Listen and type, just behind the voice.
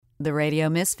The Radio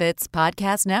Misfits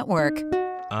Podcast Network.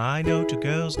 I know two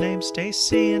girls named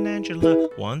Stacy and Angela.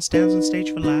 One stands on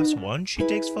stage for laughs, one she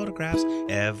takes photographs.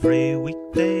 Every week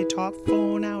they talk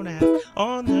for an hour and a half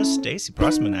on the Stacy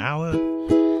Prussman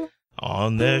Hour.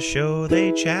 On their show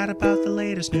they chat about the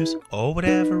latest news or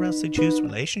whatever else they choose,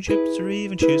 relationships or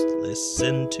even choose to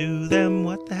listen to them.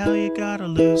 What the hell you gotta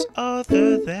lose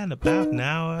other than about an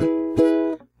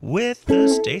hour with the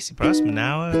Stacy Prussman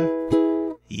Hour.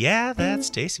 Yeah, that's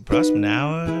Stacy Prussman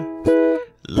Hour.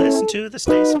 Listen to the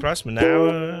Stacy Prussman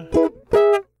Hour.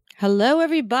 Hello,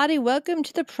 everybody. Welcome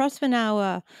to the Prussman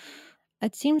Hour.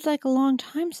 It seems like a long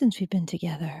time since we've been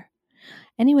together.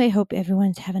 Anyway, hope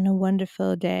everyone's having a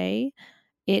wonderful day.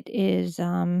 It is,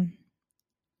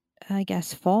 I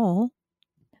guess, fall.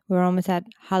 We're almost at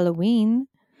Halloween.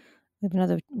 We have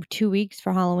another 2 weeks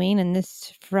for Halloween, and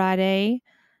this Friday,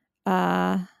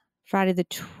 Friday the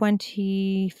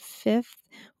 25th,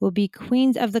 will be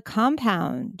Queens of the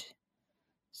Compound.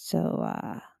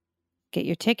 So get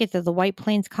your tickets at the White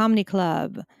Plains Comedy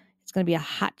Club. It's going to be a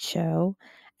hot show.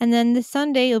 And then this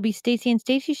Sunday, it'll be Stacy and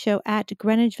Stacy's show at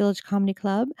Greenwich Village Comedy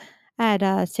Club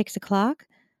at 6 o'clock,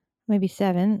 maybe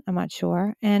 7, I'm not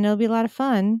sure. And it'll be a lot of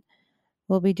fun.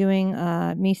 We'll be doing,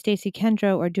 me, Stacy,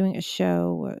 Kendro are doing a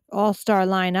show, all-star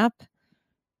lineup.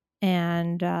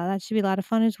 And that should be a lot of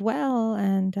fun as well.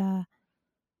 And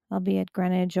I'll be at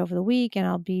Greenwich over the week, and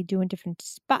I'll be doing different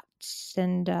spots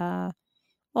and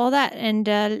all that. And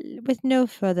with no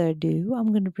further ado,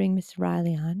 I'm going to bring Miss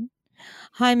Riley on.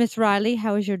 Hi, Miss Riley.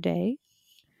 How was your day?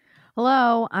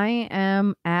 Hello. I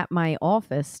am at my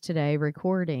office today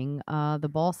recording. The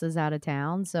boss is out of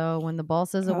town, so when the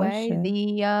boss is away, shit.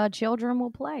 the children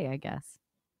will play, I guess.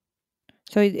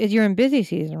 So you're in busy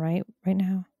season, right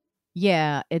now?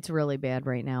 Yeah, it's really bad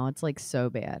right now. It's like so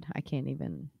bad. I can't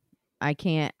even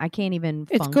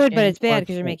It's good, but it's function or bad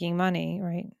because you're think. making money,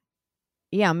 right?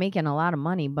 Yeah, I'm making a lot of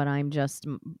money, but I'm just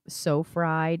so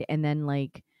fried. And then,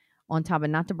 like, on top of,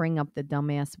 not to bring up the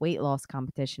dumbass weight loss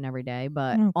competition every day,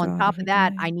 but Oh, on God, top every of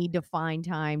that, day. I need to find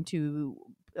time to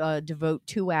devote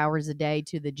 2 hours a day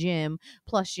to the gym,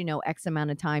 plus, X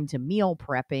amount of time to meal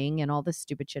prepping and all this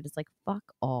stupid shit. It's like, fuck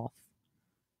off.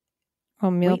 Oh,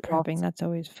 meal Weight prepping. loss. That's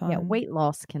always fun. Yeah, weight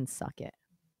loss can suck it.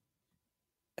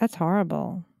 That's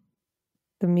horrible.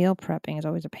 The meal prepping is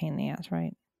always a pain in the ass,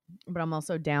 right? But I'm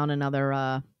also down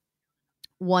another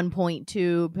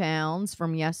 1.2 pounds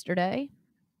from yesterday.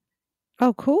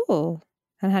 Oh, cool.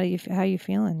 And how are you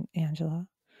feeling, Angela?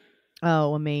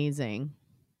 Oh, amazing.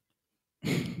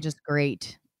 Just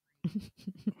great.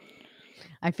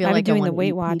 I feel I've like been doing I the wanna Weight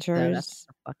eat pizza. Watchers. That's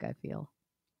what the fuck I feel.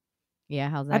 Yeah,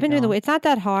 how's that I've been doing going? it's not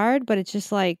that hard, but it's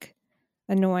just like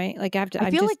annoying. Like I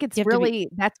feel like it's you have to be, really,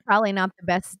 that's probably not the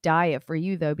best diet for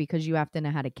you though, because you have to know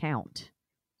how to count.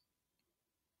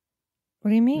 what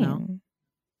do you mean? No.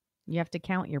 You have to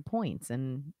count your points,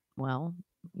 and well,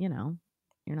 you're not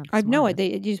I know smart.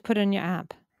 it. You just put it in your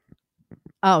app.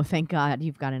 Oh, thank God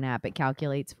you've got an app. It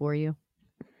calculates for you.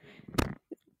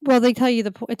 Well, they tell you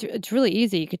it's really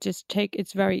easy. You could just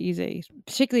it's very easy,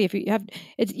 particularly if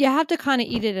you have to kind of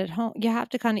eat it at home. You have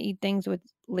to kind of eat things with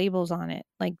labels on it,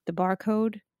 like the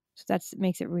barcode. So that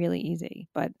makes it really easy.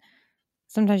 But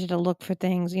sometimes you have to look for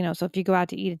things, so if you go out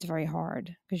to eat, it's very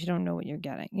hard because you don't know what you're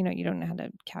getting. You don't know how to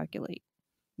calculate.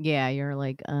 Yeah, you're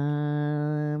like,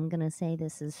 I'm gonna say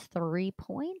this is 3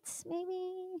 points, maybe.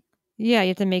 Yeah, you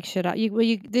have to make shit up.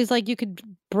 You could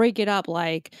break it up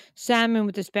like salmon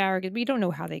with asparagus, but you don't know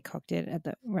how they cooked it at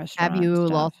the restaurant. Have you and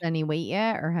stuff. lost any weight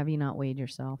yet, or have you not weighed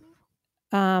yourself?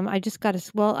 I just got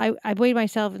I weighed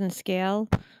myself in the scale.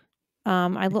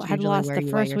 I That's had usually lost where the you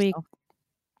weigh first week yourself.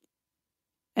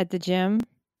 at the gym.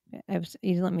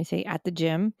 Let me say at the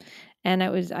gym, and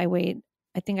I weighed.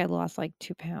 I think I lost like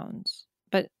 2 pounds,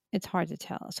 but it's hard to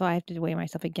tell. So I have to weigh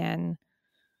myself again.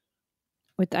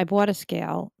 I bought a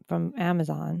scale from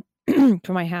Amazon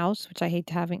for my house, which I hate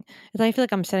having. I feel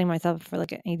like I'm setting myself up for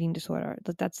like an eating disorder.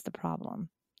 That's the problem.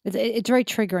 It's very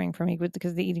triggering for me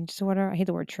because of the eating disorder. I hate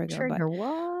the word trigger. Trigger but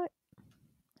what?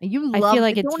 You I love feel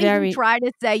like it. it's Don't very. even try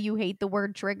to say you hate the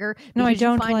word trigger, No, I because you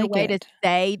don't find a like way to it.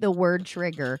 say the word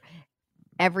trigger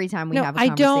every time we No, have a I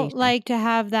conversation. don't like to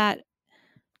have that.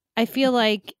 I feel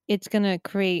like it's gonna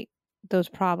create those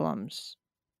problems.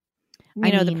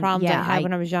 The problems I had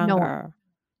when I was younger.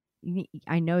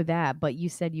 I know that, but you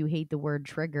said you hate the word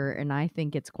trigger, and I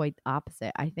think it's quite the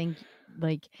opposite. I think,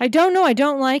 like, I don't know. I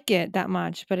don't like it that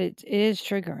much, but it is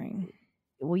triggering.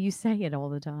 well, you say it all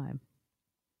the time.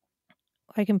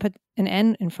 I can put an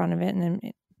N in front of it, and then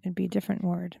it'd be a different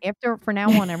word. For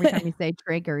now on, every time you say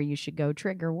trigger, you should go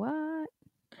trigger what?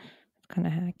 It's kind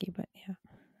of hacky, but yeah.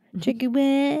 Trigger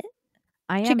what?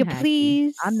 I am Trigger, hacky.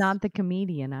 please. I'm not the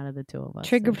comedian out of the two of us.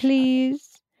 Trigger, so shut please.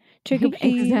 Trigger, up.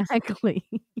 please. Exactly.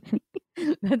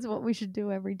 That's what we should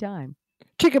do every time.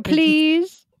 Trigger,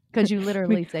 please. Because you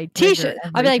literally say T-shirt. trigger I'll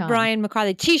every be like time. Brian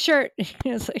McCarthy. T-shirt.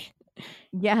 It's like,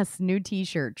 Yes, new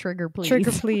T-shirt. Trigger, please.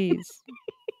 trigger, please.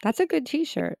 That's a good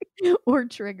T-shirt. Or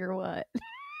trigger what?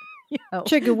 Yo,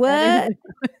 Trigger that what? is-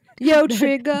 Yo, that-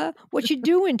 Trigger. What you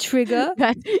doing, Trigger?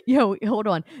 Yo, hold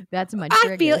on. That's my I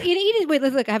trigger. feel eating. Wait,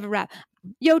 look, I have a rap.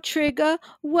 Yo, Trigger,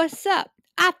 what's up?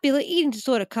 I feel an eating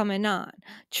disorder coming on.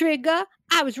 Trigger,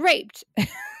 I was raped.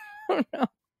 Oh, no.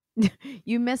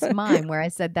 You missed mine where I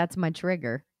said that's my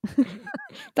trigger.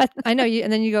 That I know you,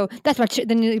 and then you go, "That's my."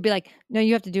 Then you'd be like, "No,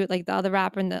 you have to do it like the other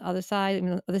rapper and the other side." I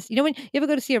mean, this, you know, when you ever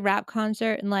go to see a rap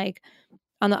concert and like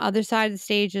on the other side of the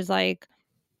stage is like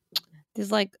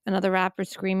there's like another rapper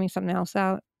screaming something else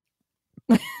out,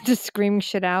 just screaming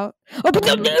shit out. Oh, but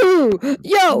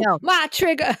yo, No. my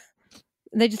trigger!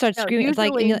 And they just start No, screaming. It's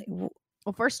like, and you're like,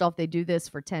 Well, first off, they do this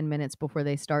for 10 minutes before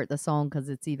they start the song because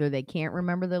it's either they can't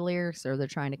remember the lyrics or they're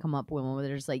trying to come up with one where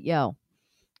they're just like, yo,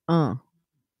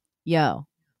 yo,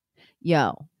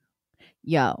 yo,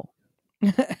 yo,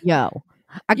 yo.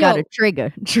 I got a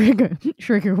trigger.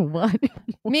 Trigger what?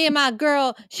 me and my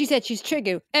girl, she said she's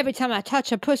triggered. Every time I touch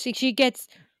her pussy, she gets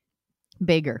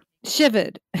Bigger.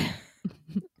 shivered.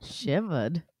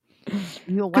 Shivered?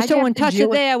 Because someone touched her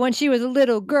there when she was a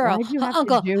little girl. Why'd you Her have to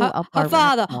uncle, do her up our rap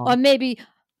father, song? or maybe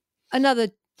another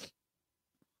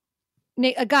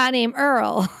a guy named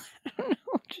Earl. I don't know.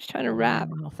 I'm just trying to rap.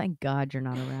 Oh, thank God you're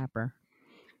not a rapper.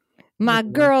 My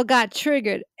Good girl got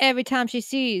triggered every time she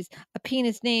sees a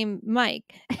penis named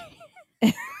Mike.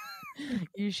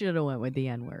 You should have went with the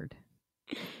N-word.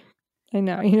 I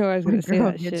know. You know I was My going to say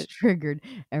girl that gets shit. triggered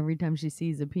every time she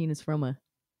sees a penis from a...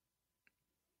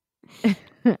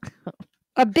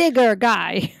 A bigger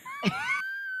guy.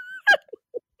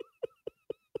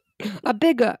 A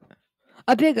bigger.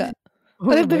 Bigger.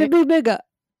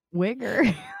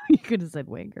 Wigger. You could have said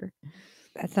wigger.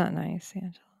 That's not nice,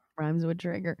 Angela. Rhymes with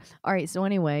trigger. All right. So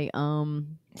anyway,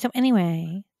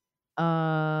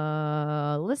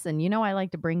 listen, you know, I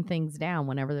like to bring things down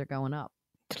whenever they're going up.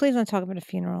 Please don't talk about a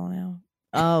funeral now.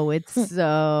 Oh, it's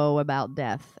so about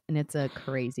death, and it's a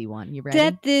crazy one. You ready?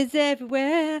 Death is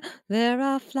everywhere. There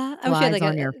are flies. I wish you had like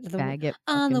on your faggot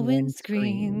on the fucking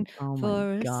windscreen Oh for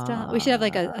my a God. star. We should have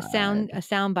like a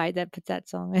sound bite that puts that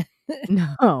song in.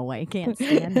 No, I can't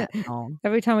stand that song.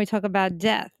 Every time we talk about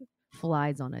death.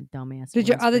 Flies on a dumbass. Did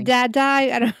your other windscreen. dad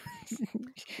die? I don't.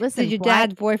 Listen, did your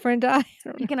dad's boyfriend die?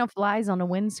 Speaking of flies on a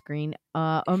windscreen,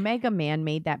 Omega Man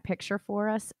made that picture for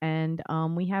us, and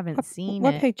we haven't seen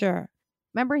what it. picture?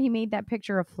 Remember, he made that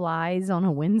picture of flies on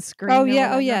a windscreen. Oh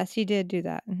yeah. Oh yes, he did do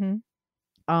that.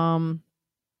 Mm-hmm.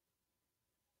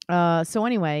 So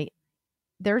anyway,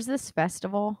 there's this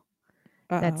festival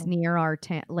that's near our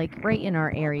town, like right in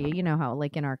our area. You know how,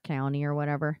 like in our county or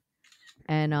whatever.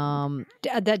 And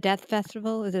the Death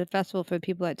Festival, is it a festival for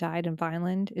people that died in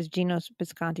Vineland? Is Gino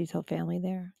Bisconti's whole family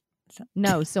there?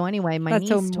 No. So anyway, my That's niece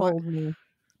so told me.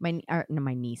 My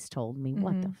niece told me.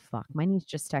 What the Mhm. fuck? My niece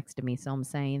just texted me, so I'm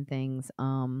saying things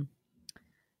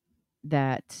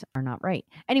that are not right.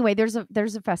 Anyway, there's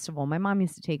a festival. My mom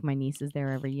used to take my nieces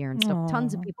there every year and stuff.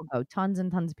 Tons of Aw. people go. Tons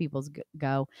and tons of people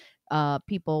go.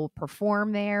 People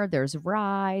perform there. There's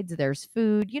rides. There's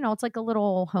food. You know, it's like a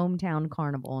little hometown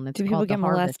carnival, and it's Do people called the get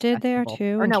Harvest molested there Festival.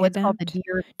 too? Or and no, it's called the kidnapped?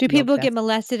 Deer. Do Field people get Festival.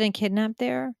 molested and kidnapped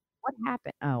there? What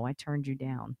happened? Oh, I turned you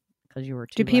down because you were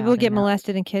too. Do people loud get and loud.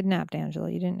 molested and kidnapped, Angela?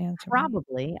 You didn't answer.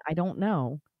 Probably. I don't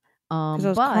know. Because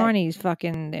those But carnies,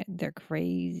 fucking, they're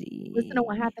crazy. listen to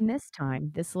what happened this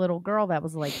time. This little girl that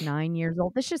was like 9 years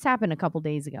old. This just happened a couple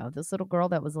days ago. This little girl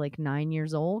that was like 9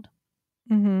 years old.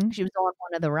 Mm-hmm. She was on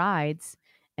one of the rides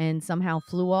and somehow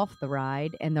flew off the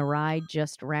ride, and the ride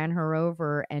just ran her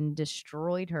over and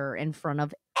destroyed her in front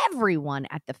of everyone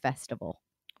at the festival.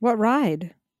 What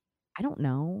ride? I don't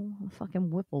know. A fucking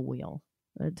whipple wheel.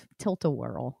 A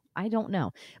tilt-a-whirl. I don't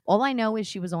know. All I know is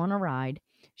she was on a ride.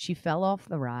 She fell off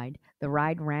the ride. The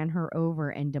ride ran her over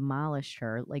and demolished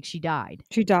her. Like, she died.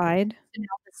 She died. So now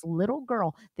this little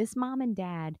girl, this mom and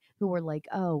dad who were like,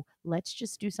 oh, let's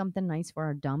just do something nice for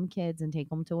our dumb kids and take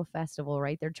them to a festival,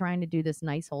 right? They're trying to do this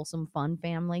nice, wholesome, fun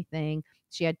family thing.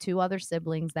 She had 2 other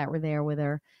siblings that were there with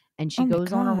her. And she Oh my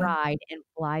goes on a God. ride and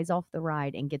flies off the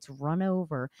ride and gets run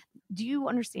over. Do you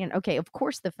understand? Okay, of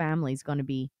course the family's going to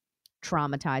be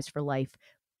traumatized for life,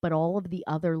 but all of the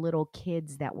other little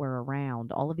kids that were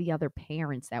around, all of the other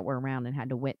parents that were around and had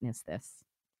to witness this.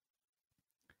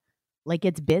 Like,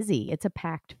 it's busy. It's a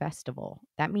packed festival.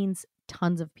 That means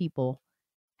tons of people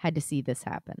had to see this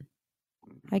happen.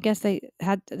 I guess they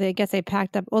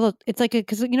packed up. Well, it's like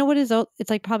because you know what is it's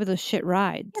like probably those shit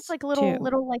rides. It's like too.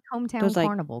 little like hometown Those, like-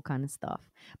 carnival kind of stuff.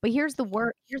 But here's like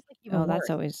even Oh, that's worse.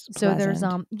 always So there's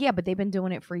pleasant. yeah, but they've been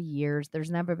doing it for years. There's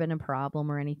never been a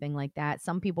problem or anything like that.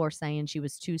 Some people are saying she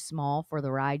was too small for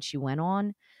the ride she went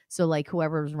on. So like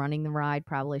whoever was running the ride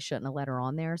probably shouldn't have let her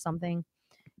on there or something.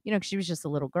 You know, 'cause she was just a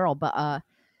little girl. But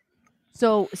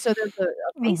so there's a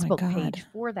Oh my Facebook page God.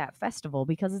 for that festival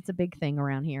because it's a big thing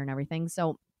around here and everything.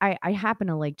 So I happen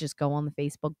to like just go on the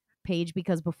Facebook page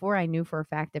because before I knew for a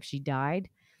fact if she died,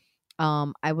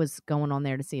 I was going on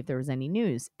there to see if there was any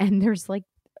news. And there's like,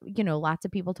 you know, lots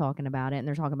of people talking about it and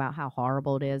they're talking about how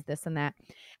horrible it is, this and that.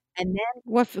 And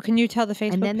Can you tell the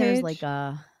Facebook then there's like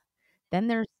page? then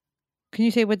there's Can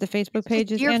you say what the Facebook it's just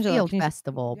page is, Angela? Deerfield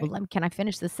Festival. But can I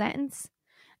finish the sentence?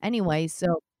 Anyway,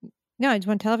 so No, I just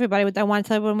want to tell everybody. I want to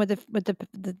tell everyone what the I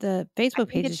Facebook think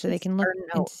page is, it's so they just can look or and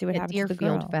no, see what yeah, happened to the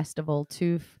Deerfield girl. Festival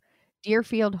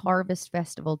Deerfield Harvest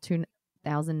Festival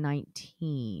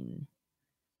 2019.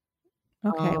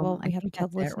 Okay, well, I we have to think tell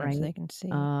the that's it, listeners so right? they can see.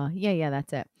 Yeah,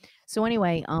 that's it. So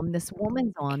anyway, this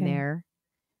woman's on Okay. there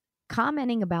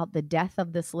commenting about the death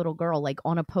of this little girl, like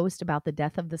on a post about the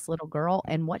death of this little girl,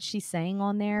 and what she's saying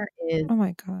on there is, Oh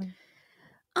my God.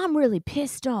 I'm really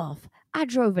pissed off. I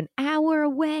drove an hour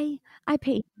away. I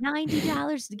paid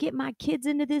 $90 to get my kids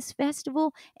into this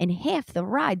festival, and half the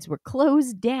rides were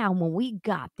closed down when we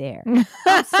got there.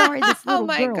 I'm sorry this Oh little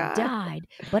my girl God. died,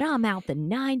 but I'm out the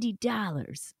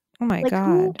 $90. Oh my Like,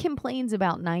 who God. complains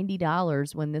about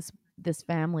 $90 when this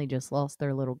family just lost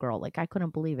their little girl? Like, I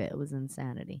couldn't believe it. It was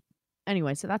insanity.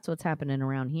 Anyway, so that's what's happening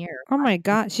around here. Oh my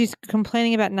God. She's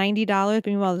complaining about $90, but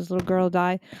meanwhile this little girl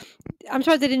died. I'm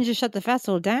surprised they didn't just shut the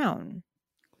festival down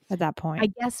at that I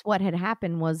point. guess what had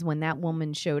happened was when that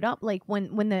woman showed up, like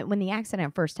when the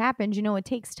accident first happened, you know, it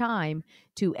takes time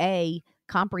to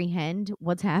comprehend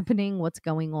what's happening, what's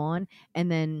going on,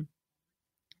 and then,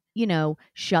 you know,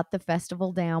 shut the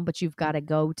festival down, but you've got to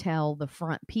go tell the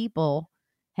front people,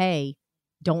 hey,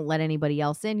 don't let anybody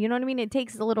else in. You know what I mean? It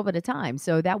takes a little bit of time.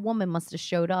 So that woman must have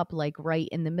showed up like right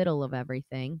in the middle of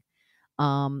everything.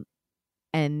 Um,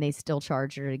 and they still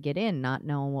charged her to get in, not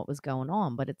knowing what was going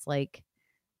on. But it's like,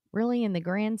 really, in the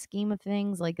grand scheme of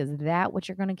things, like, is that what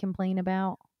you're going to complain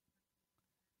about?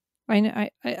 I know.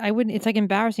 I wouldn't. It's like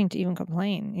embarrassing to even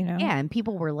complain. You know. Yeah, and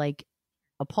people were like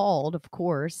appalled, of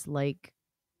course, like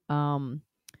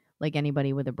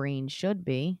anybody with a brain should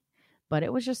be, but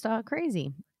it was just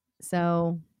crazy.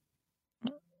 So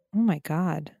Oh my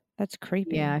God. That's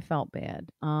creepy. yeah, I felt bad.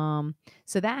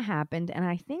 So that happened, and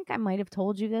I think I might have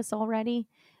told you this already,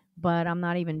 but I'm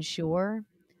not even sure.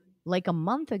 Like a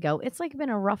month ago, it's like been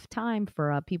a rough time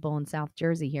for people in South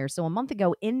Jersey here. So a month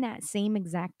ago, in that same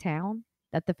exact town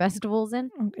that the festival's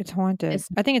in, It's haunted. this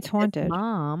I think it's haunted.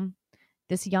 mom,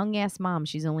 this young ass mom,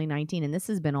 she's only 19, and this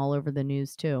has been all over the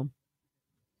news too.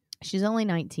 She's only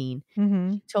 19.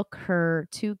 Mm-hmm. She took her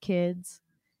 2 kids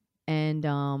and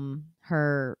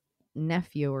her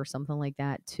nephew or something like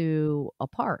that to a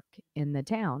park in the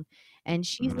town, and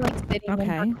she's like sitting in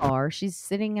her Okay. car. She's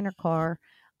sitting in her car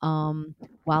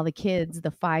while the kids,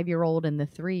 the 5-year-old and the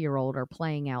 3-year-old, are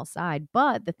playing outside.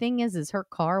 But the thing is her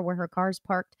car, where her car's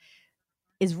parked,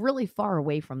 is really far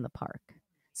away from the park.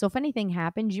 So if anything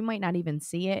happens, you might not even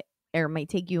see it, or it might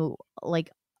take you like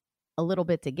a little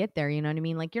bit to get there, you know what I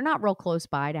mean? Like, you're not real close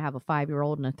by to have a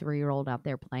 5-year-old and a 3-year-old out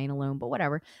there playing alone, but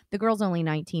whatever. The girl's only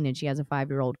 19 and she has a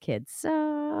 5-year-old kid.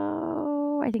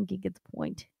 So I think you get the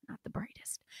point. Not the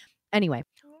brightest. Anyway,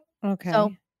 Okay.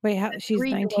 so Wait, how the she's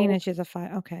 19 3-year-old and she has a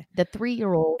 5. Okay. the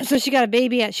 3-year-old, So she got a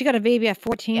baby at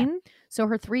 14? yeah. So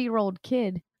her 3-year-old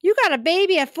kid, You got a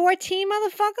baby at 14,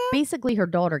 motherfucker? basically her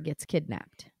daughter gets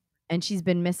kidnapped. And she's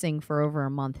been missing for over a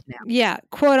month now. Yeah,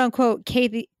 quote unquote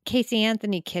Casey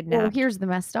Anthony kidnapped. Well, here's the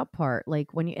messed up part.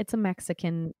 Like, when it's a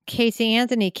Mexican, Casey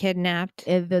Anthony kidnapped.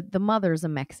 the mother's a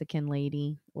Mexican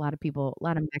lady. A lot of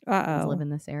Mexicans live in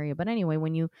this area. But anyway,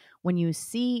 when you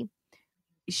see,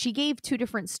 she gave 2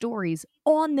 different stories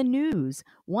on the news.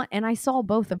 One, and I saw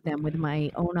both of them with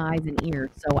my own eyes and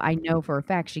ears, so I know for a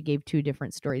fact she gave 2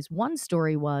 different stories. One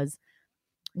story was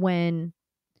when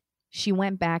she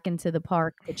went back into the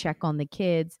park to check on the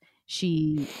kids.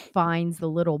 She finds the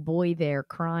little boy there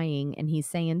crying, and he's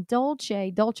saying, Dolce,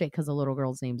 Dolce, because the little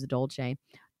girl's name's Dolce.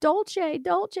 Dolce,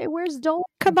 Dolce, where's Dolce?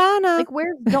 Cabana. Like,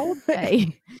 where's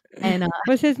Dolce? And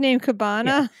was his name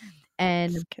Cabana? Yeah.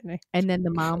 Just kidding. And then the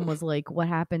mom was like, what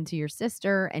happened to your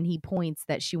sister? And he points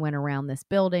that she went around this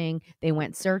building. They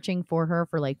went searching for her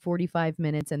for like 45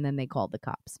 minutes, and then they called the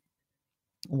cops.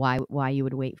 Why you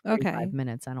would wait 45 Okay.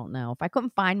 minutes, I don't know. If I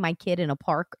couldn't find my kid in a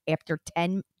park after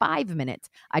 5 minutes,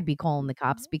 I'd be calling the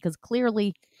cops because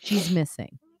clearly she's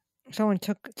missing. Someone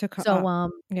took her So,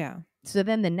 up. Yeah. so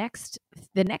then the next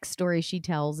story she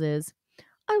tells is,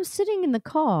 I was sitting in the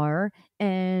car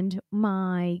and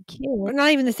my kid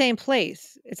Not even the same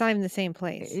place. It's not even the same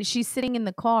place. she's sitting in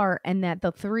the car and that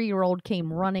the 3-year-old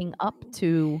came running up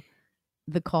to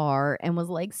the car and was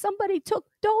like, "Somebody took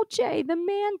Dolce. The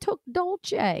man took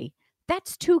Dolce."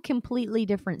 That's 2 completely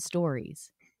different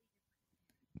stories.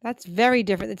 That's very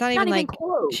different. It's not even like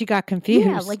close. she got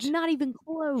Yeah, like confused. not even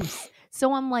close.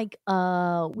 So I'm like,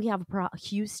 we have a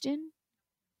Houston,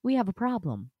 we have a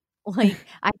problem. Like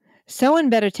Someone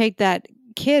better take that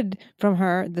kid from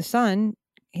her, the son.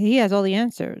 He has all the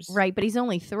answers. right, but he's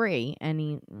only 3 and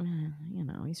he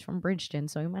he's from Bridgeton,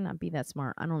 so he might not be that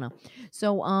smart. I don't know.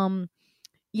 So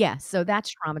yeah, so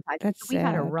that's traumatizing. That's So we've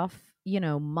had a sad. rough,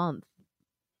 month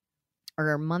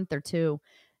or a month or 2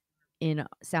 in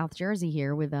South Jersey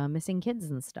here with missing kids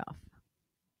and stuff.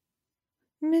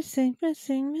 Missing.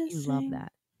 You love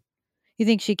that. You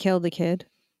think she killed the kid?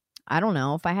 I don't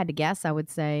know. If I had to guess, I would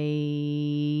say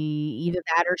either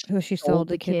that or Who she she sold sold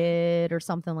the the kid? kid or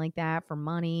something like that for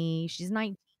money. She's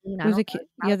 19. I Who's don't the know. kid? She You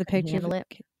probably have the couldn't picture of handle the it.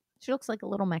 kid? She looks like a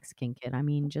little Mexican kid. I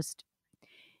mean, just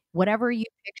whatever you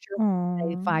picture a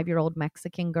Aw. 5-year-old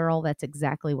Mexican girl, that's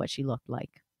exactly what she looked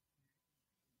like.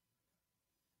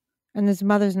 And this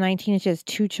mother's 19 and she has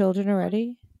 2 children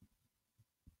already?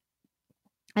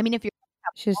 I mean, if you're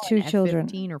She has one 2 at children.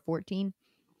 15 or 14,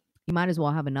 you might as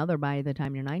well have another by the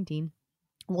time you're 19.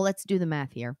 Well, let's do the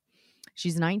math here.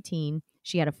 She's 19.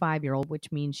 She had a 5-year-old,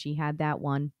 which means she had that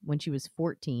one when she was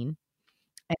 14.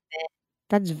 And then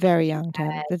That's very she young to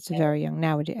have. had That's very young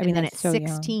nowadays. I and mean, then that's at so young.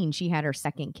 16, she had her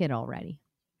second kid already.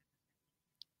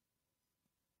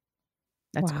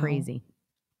 That's Wow. crazy.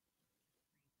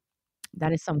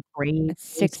 That is some crazy At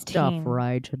stuff 16.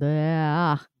 right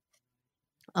there.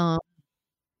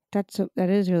 That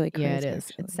is really Yeah, crazy, it is.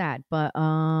 It's actually. sad. But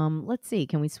let's see.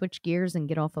 Can we switch gears and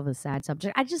get off of a sad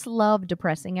subject? I just love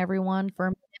depressing everyone for a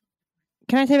minute.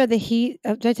 Can I tell you about the heat?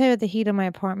 Did I tell you about the heat of my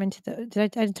apartment? I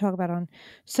didn't talk about it on.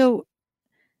 So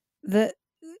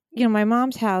my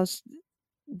mom's house.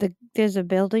 There's a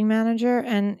building manager,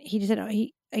 and he just said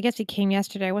I guess he came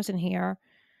yesterday. I wasn't here,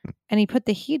 and he put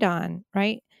the heat on.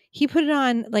 Right? He put it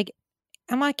on like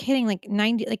I'm not kidding, like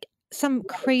 90, like some Set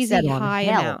crazy on high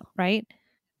hell. amount. Right?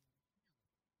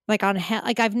 Like on hell.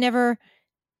 Like I've never.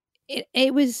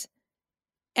 It was.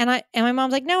 And my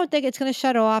mom's like, no, it's going to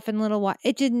shut off in a little while.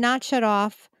 It did not shut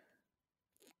off.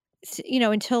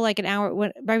 Until like an hour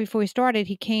right before we started,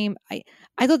 he came.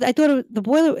 I thought the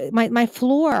boiler, my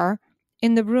floor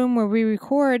in the room where we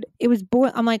record, it was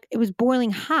I'm like, it was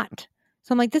boiling hot.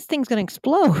 So I'm like, this thing's gonna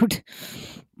explode.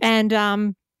 And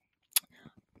I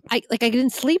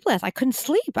didn't sleep last. I couldn't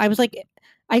sleep. I was like,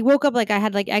 I woke up like I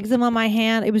had like eczema on my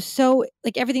hand. It was so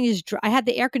like everything is dry. I had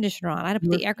the air conditioner on. I had to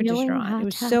put the air conditioner on. It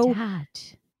was so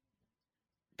hot.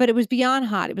 But it was beyond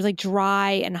hot. It was like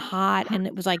dry and hot, and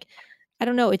it was like I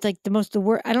don't know. It's like the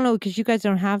worst. I don't know because you guys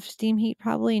don't have steam heat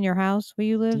probably in your house where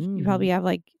you live. Steam You probably heat. have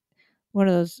like one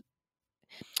of those.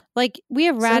 Like we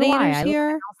have So do I. radiators I live in a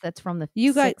here. house that's from the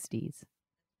You guys 60s.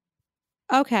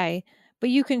 okay,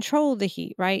 but you control the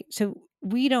heat, right? So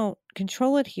we don't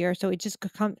control it here. So it just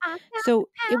comes. So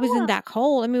it wasn't that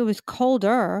cold. I mean, it was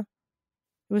colder.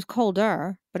 It was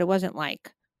colder, but it wasn't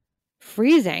like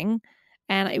freezing,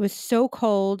 and it was so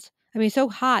cold. I mean, so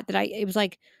hot that it was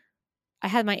like I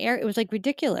had my air. It was like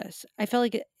ridiculous. I felt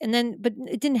like, but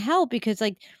it didn't help because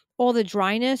like all the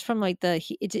dryness from like the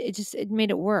heat, it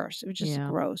made it worse. It was just Yeah.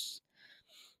 gross.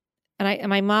 And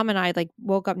my mom and I like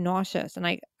woke up nauseous, and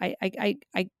I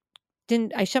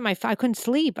didn't. I shut I couldn't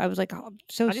sleep. I was like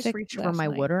so I just sick reached for last my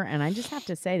night. water, and I just have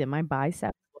to say that my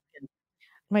bicep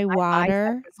My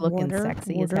bicep is looking water,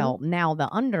 sexy as hell. Now the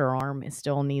underarm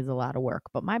still needs a lot of work,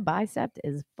 but my bicep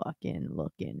is fucking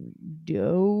looking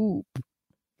dope.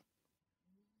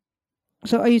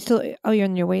 So are you still? Oh, you're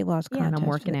in your weight loss Yeah, and contest. I'm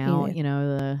working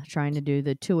out. Trying to do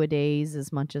the 2-a-days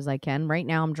as much as I can. Right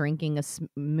now, I'm drinking a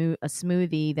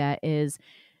smoothie that is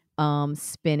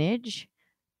spinach,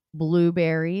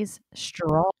 blueberries,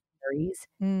 strawberries,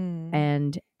 Mm.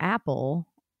 and apple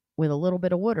with a little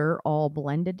bit of water all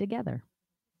blended together.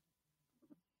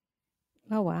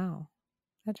 Oh wow,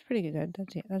 that's pretty good.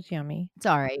 That's yummy. It's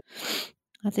all right.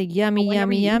 That's a yummy,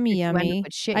 Whenever yummy, you eat yummy, this, you end up yummy.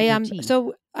 with shit I in your teeth.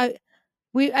 So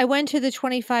I went to the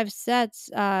 25 Sets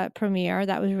premiere.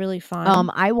 That was really fun.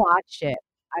 I watched it.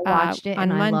 On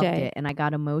And I loved Monday. it, and I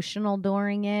got emotional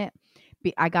during it.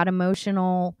 I got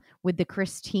emotional with the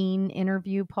Christine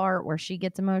interview part where she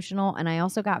gets emotional, and I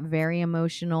also got very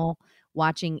emotional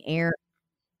watching Aaron.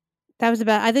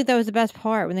 I think that was the best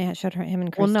part when they had showed him and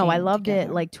Well, Christine no, I loved it,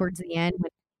 together. like, towards the end when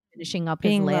finishing up his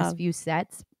Being last loved. few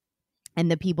sets, and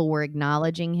the people were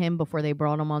acknowledging him before they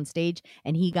brought him on stage,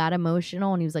 and he got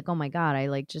emotional, and he was like, "Oh my god," I,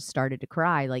 like, just started to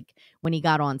cry, like, when he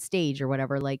got on stage or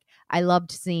whatever, like, I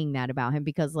loved seeing that about him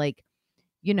because, like,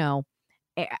 you know,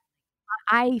 eh,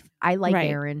 I like Right.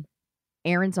 Aaron.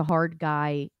 Aaron's a hard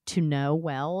guy to know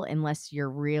well unless you're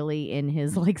really in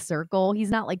his, like, circle. He's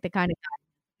not, like, the kind of guy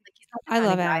like, he's not the I kind of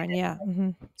love guy Aaron, that's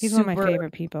yeah. He's one of my super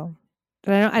favorite people.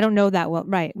 But I don't know that well.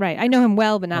 Right. I know him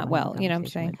well, but I not don't have a well, you know what I'm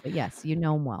conversation saying? with, but yes, you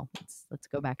know him well. Let's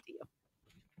go back to you.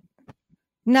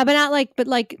 No, but not like, but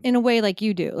like in a way like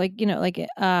you do. Like,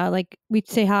 like we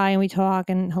say hi and we talk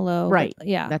and hello. Right. But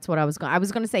yeah. That's what I was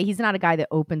gonna say. He's not a guy that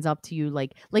opens up to you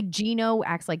like Gino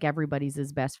acts like everybody's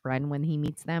his best friend when he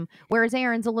meets them, whereas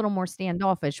Aaron's a little more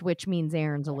standoffish, which means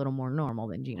Aaron's a little more normal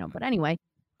than Gino. But anyway,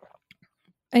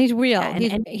 And he's yeah, real.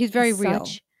 and He's very he's real,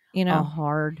 such you a know.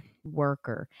 hard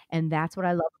worker, and that's what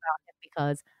I love about him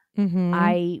because Mhm.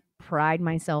 I pride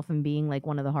myself in being like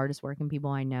one of the hardest working people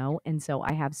I know, and so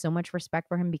I have so much respect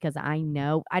for him because I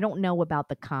don't know about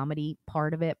the comedy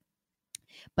part of it,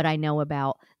 but I know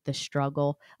about the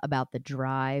struggle, about the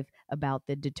drive, about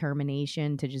the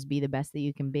determination to just be the best that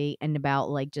you can be, and about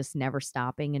like just never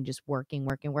stopping and just working,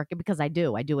 working, working because I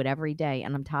do it every day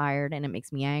and I'm tired and it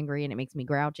makes me angry and it makes me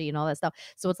grouchy and all that stuff.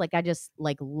 So it's like I just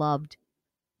like loved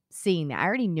seeing that. I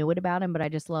already knew it about him, but I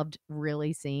just loved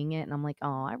really seeing it and I'm like,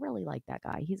 "Oh, I really like that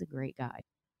guy. He's a great guy."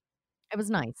 It was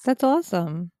nice. That's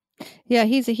awesome. Yeah,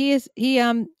 he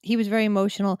was very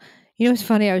emotional. You know, it's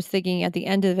funny. I was thinking at the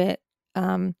end of it,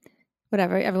 um,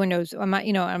 whatever. Everyone knows. I'm not.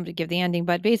 I'm gonna give the ending,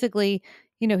 but basically,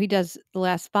 he does the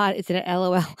last spot. It's an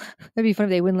LOL. That'd be funny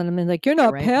if they wouldn't let him in. Like, you're Yeah,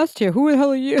 not right? past here. Who the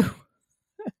hell are you?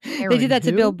 They did Aaron that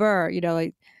to Bill who? Burr.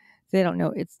 Like they don't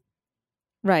know. It's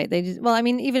right. They just. Well, I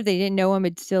mean, even if they didn't know him,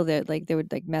 it's still there. Like they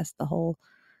would like mess the whole.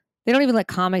 They don't even let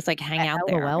comics like hang At out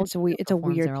there. LOL It's a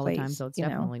performs weird there all the time, place. so it's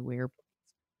definitely weird.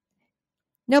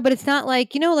 No, but it's not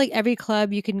like, like every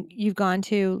club you've gone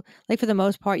to, like for the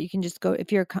most part, you can just go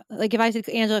if you're like if I said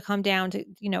Angela come down to,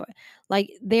 like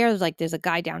there's a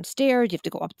guy downstairs, you have to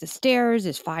go up the stairs,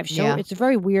 there's 5 show. Yeah. It's a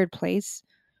very weird place.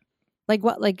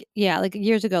 Like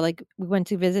years ago, like we went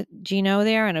to visit Gino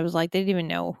there and it was like they didn't even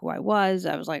know who I was.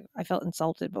 I was like I felt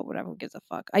insulted, but whatever, who gives a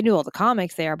fuck. I knew all the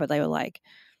comics there, but they were like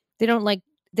they're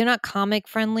not comic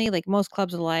friendly. Like most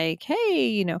clubs are like,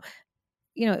 hey,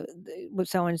 with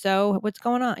so and so, what's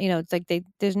going on? It's like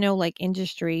there's no like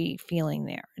industry feeling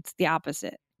there. It's the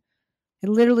opposite. It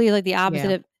literally like the opposite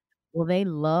Yeah. of Well, they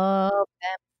love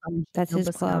them some that's Gino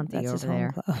his club. Bisconti That's his over home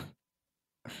there. club.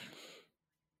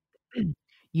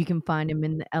 You can find him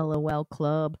in the LOL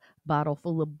club, bottle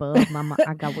full of bub. Mama,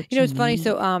 I got what you It's funny. need.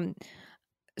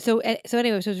 So anyway, so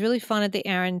it was really fun at the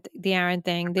Aaron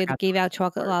thing. They Forgot gave the out rest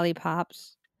of the chocolate part.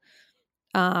 lollipops.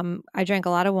 I drank a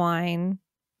lot of wine.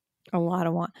 A lot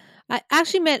of wine. I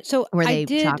actually met. So Were I they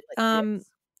did chocolate dicks?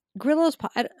 Grillo's.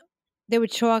 They were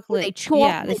Were they chocolate.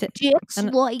 Yeah. They chocolate said. dicks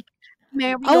And like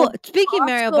Mario speaking of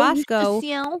Mario Bosco used to Bosco,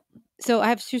 sell? so I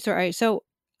have two stories. So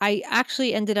I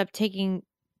actually ended up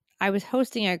I was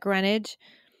hosting at Greenwich,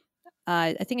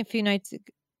 I think a few nights ago.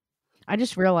 I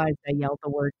just realized I yelled the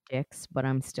word dicks, but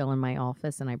I'm still in my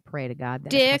office, and I pray to God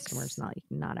that a customer's Dicks.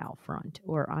 not out front,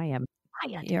 or I am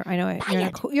fired. I know it.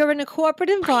 Fired. You're in a corporate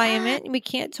Fired. environment. We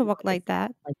can't No, talk like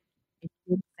that. like it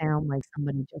did sound like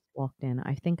somebody just walked in.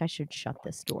 I think I should shut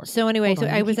this door. So anyway, Hold so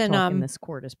on, I you was keep in talking. This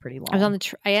cord is pretty I was on long.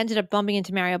 I ended up bumping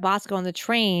into Mario Bosco on the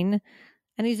train,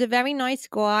 and he's a very nice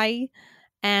guy.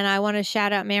 And I want to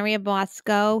shout out Mario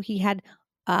Bosco. He had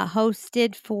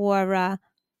hosted for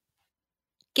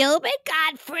Gilbert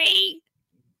Godfrey,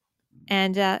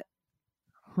 and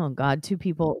Oh God, two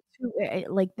people,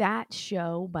 like that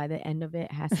show. By the end of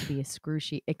it, has to be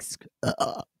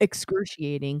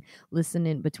excruciating.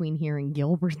 Listening between hearing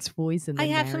Gilbert's voice and I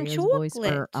then have some Mario's voice, or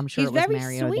chocolate. I'm sure He's it was very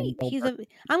Mario then sweet. Gilbert.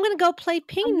 I'm gonna go play I love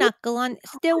pinochle on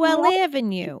Stillwell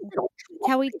Avenue. That's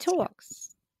how he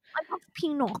talks. I love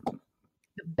pinochle.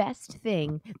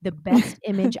 The best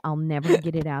image, I'll never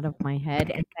get it out of my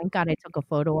head. And thank God I took a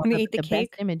photo of When he it. ate the The best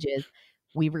cake. image is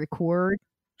we record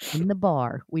in the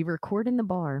bar.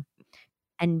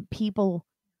 And people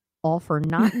offer,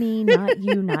 not me, not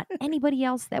you, not anybody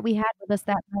else that we had with us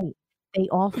that night. They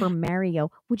offer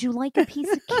Mario, "Would you like a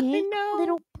piece of cake, know.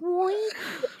 little boy?"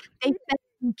 They fed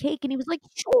him cake, and he was like,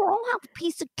 "Sure, I'll have a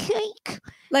piece of cake."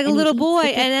 Like a And he little eats boy, the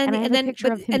cake, and I have a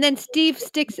picture of him and then eating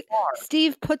it in the bar.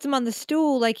 Steve puts him on the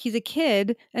stool like he's a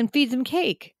kid and feeds him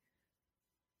cake.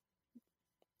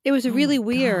 It was Oh really my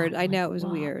weird. God, I like, know it was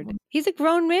wow. weird. He's a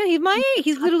grown man. He's my age.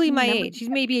 He's literally touching, my remember age. he He's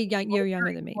kept maybe a getting year closer younger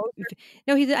and than me. closer?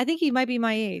 No, I think he might be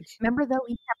my age. Remember though,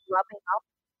 he kept rubbing up.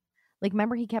 Like,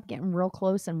 remember he kept getting real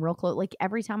close and real close. Like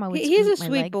every time I would He's scoot a my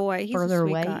sweet leg boy. He's a further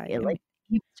sweet away, guy. it like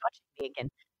he was touching me again.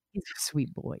 He's a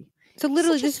sweet boy. So He's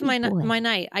literally, such a this is my sweet boy. my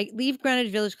night. I leave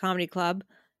Greenwich Village Comedy Club.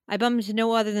 I bump into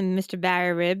no other than Mr.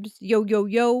 Barry Ribs. Yo, yo,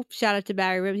 yo! Shout out to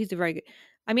Barry Ribs. He's a very good.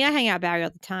 I mean, I hang out with Barry all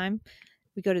the time.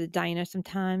 We go to the diner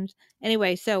sometimes.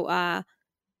 Anyway, so I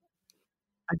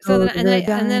so go then to and the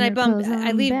then I diner bump. 'cause I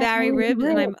I'm leave Barry Barry Ribs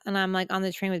Ribs. and I'm like on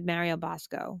the train with Mario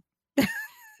Bosco.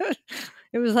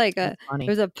 It was like That's it funny.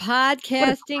 was a What a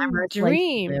podcasting glamorous life to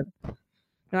dream. live.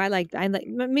 No, I like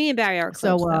me and Barry are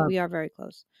So, close though. We are very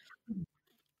close.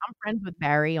 I'm friends with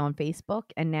Barry on Facebook,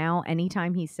 and now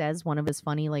anytime he says one of his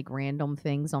funny, like, random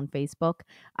things on Facebook,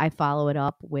 I follow it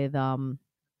up with,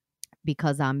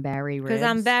 because I'm Barry Because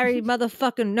I'm Ribs. Barry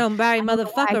motherfucking no, I'm Barry I don't know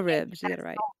why I motherfucker can't Ribs. get You that get it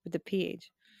right song. with the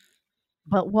PH.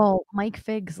 But, well, Mike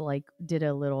Figs, like, did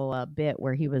a little, bit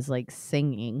where he was, like,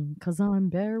 singing, "'Cause I'm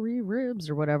Barry Ribs,"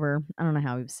 or whatever. I don't know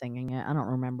how he was singing it. I don't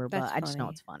remember, That's but I just know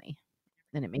funny. it's funny,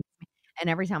 and it makes me and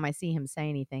every time I see him say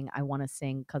anything, I wanna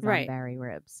sing "'Cause I'm Right. Barry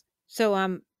Ribs."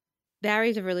 So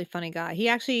Barry's a really funny guy. He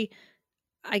actually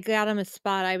I got him a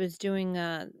spot. I was doing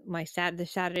my the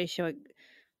Saturday show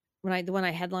when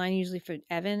I headline usually for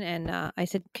Evan, and I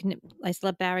said I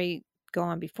let Barry go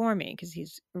on before me because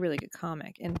he's a really good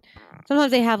comic. And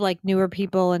sometimes they have like newer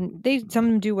people, and some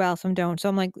of them do well, some don't. So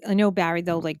I'm like, I know Barry.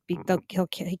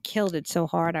 He killed it so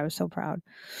hard. I was so proud.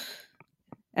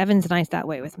 Evan's nice that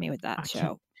way with me with that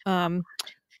show. I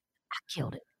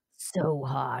killed it so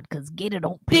hard because Gator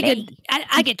don't Big, play.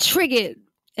 I get triggered,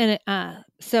 and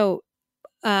so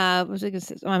what was I gonna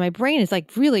say? My brain is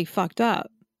like really fucked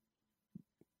up.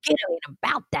 Gator ain't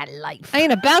about that life. I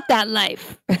ain't about that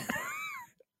life.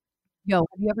 Yo,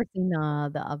 have you ever seen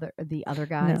the other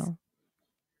guys No,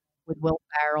 with Will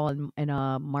Ferrell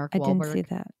and Mark I didn't Wahlberg? see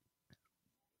that.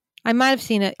 I might have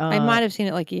seen it. I Uh, might have seen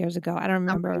it like years ago. I don't some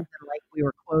remember. reason, like, we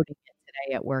were quoting it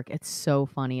today at work. It's so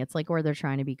funny. It's like where they're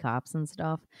trying to be cops and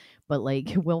stuff, but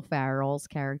like Will Ferrell's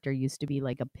character used to be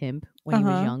like a pimp when he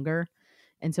was younger,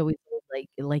 and so he's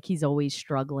like he's always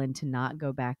struggling to not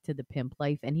go back to the pimp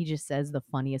life, and he just says the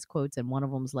funniest quotes, and one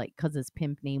of them's like, because his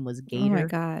pimp name was Oh my Gator,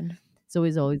 god. so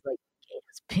he's always like,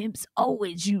 Gator's pimps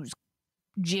always use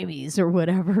jimmies or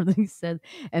whatever he said,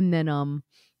 and then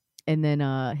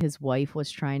his wife was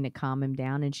trying to calm him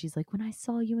down, and she's like, "When I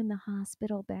saw you in the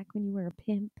hospital back when you were a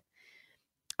pimp."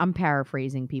 I'm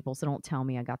paraphrasing, people, so don't tell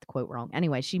me I got the quote wrong.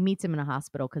 Anyway, she meets him in a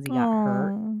hospital because he got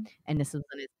hurt, Aw. and this was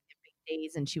in his pimping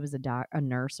days, and she was a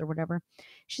nurse or whatever.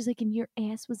 She's like, "And your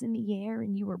ass was in the air,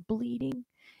 and you were bleeding,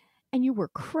 and you were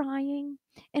crying,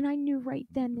 and I knew right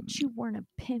then that you weren't a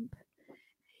pimp.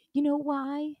 You know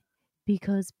why?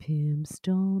 Because pimps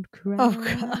don't cry." Oh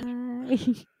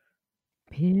god.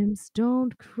 Pimps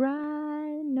don't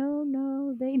cry. No,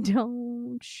 no, they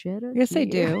don't shed a Yes, they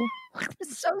tear. do.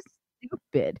 It's so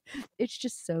stupid. It's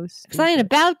just so stupid. Because I ain't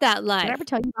about that life. Did I ever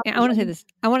tell you about I want to say this.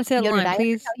 I want to say that Yo, did line, I ever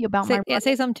please. tell you about my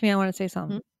Say something to me. I want to say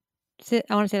something.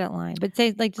 I want to say that line, but just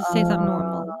say something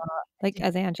normal, like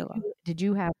as Angela. Did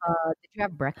you have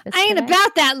breakfast? I ain't today?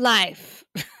 about that life.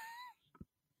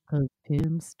 'Cause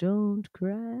pimps don't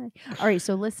cry. All right,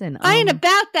 so listen. I ain't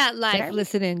about that I life. ever-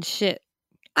 Listening shit.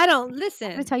 I don't I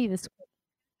listen. gotta tell you this.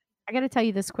 I gotta tell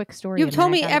you this quick story. You've and told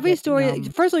then I me gotta every get the, story.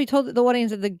 First of all, you told the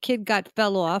audience that the kid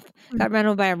fell off, got run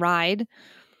over by a ride.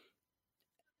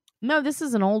 No, this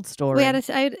is an old story. We had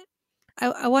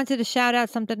I wanted to shout out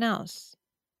something else.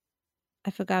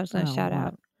 I forgot I was going to shout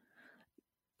out.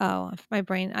 Oh, my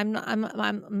brain. I'm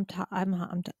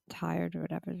tired or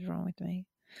whatever's wrong with me.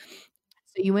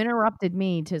 So you interrupted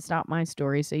me to stop my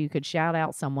story so you could shout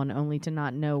out someone only to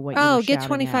not know what you were Oh, get shouting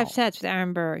 25 out. cents with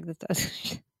Aaron Berg.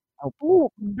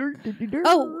 Oh,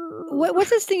 what's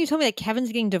this thing you told me that Kevin's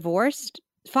getting divorced?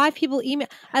 5 people email.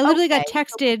 I literally got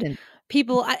texted.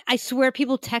 People, I swear,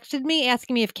 people texted me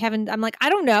asking me if Kevin. I'm like, I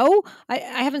don't know. I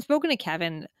haven't spoken to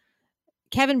Kevin.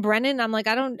 Kevin Brennan. I'm like,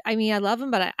 I mean, I love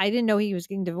him, but I didn't know he was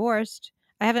getting divorced.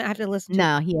 I have to listen to.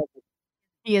 No,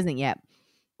 he isn't yet.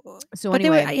 So but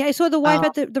anyway, I saw the wife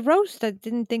at the roast. I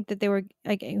didn't think that they were.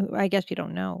 I guess you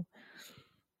don't know.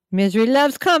 Misery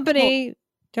loves company.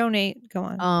 Donate. Go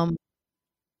on.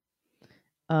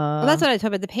 Well, that's what I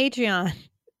talked about. The Patreon.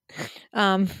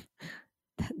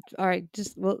 All right.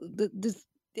 Just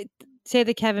say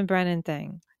the Kevin Brennan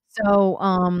thing. So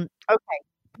okay,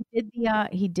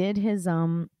 he did his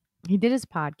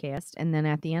podcast, and then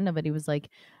at the end of it, he was like,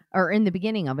 or in the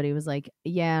beginning of it, he was like,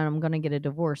 "Yeah, I'm gonna get a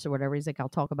divorce or whatever." He's like, "I'll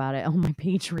talk about it on my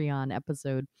Patreon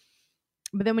episode."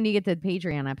 But then when you get to the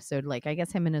Patreon episode, like I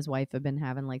guess him and his wife have been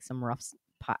having like some rough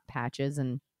patches,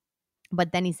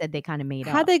 but then he said they kind of made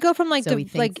How'd up. they go from like So he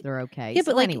thinks like they're okay. yeah,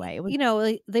 So but like anyway, it was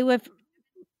like, they went.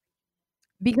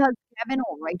 because Kevin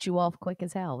will write you off quick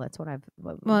as hell. That's what I've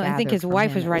Well, I think gathered his from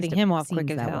wife him. was At writing least him it off quick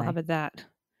seems as that hell. How way. about that?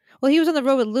 Well, he was on the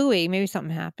road with Louis. Maybe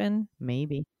something happened.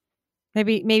 Maybe.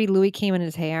 Maybe Louis came in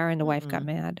his hair and the wife got Mm-mm.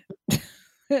 mad.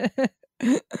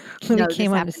 Louis No,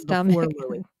 came this on his happened before stomach.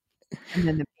 Louis, and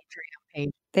then the Patreon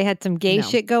page. They had some gay No,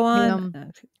 shit go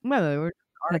on. well, they were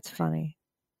That's funny.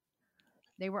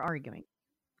 They were arguing.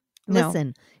 No.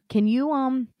 Listen, can you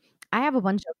I have a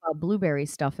bunch of blueberry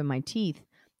stuff in my teeth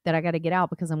that I got to get out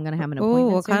because I'm going to have an Ooh,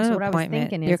 appointment what soon. kind So of what I was appointment?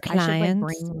 thinking Your is I should like bring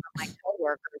clients? one of my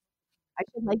coworkers. I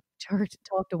should like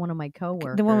talk to one of my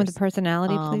coworkers. The one with the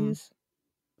personality, please.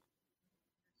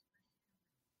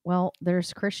 Well,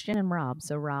 there's Christian and Rob.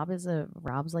 So Rob's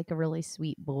like a really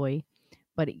sweet boy,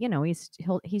 but you know he's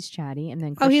chatty. And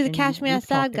then Oh, he's a Christian, Cashmere we've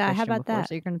Style talked to guy. How Christian about before, that?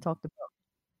 so you're going to talk to both.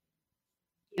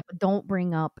 Yeah, but don't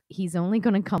bring up. He's only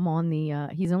going to come on the.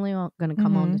 He's only going to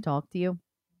come on to talk to you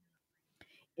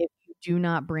if you do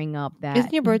not bring up that.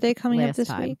 Isn't your birthday coming up last this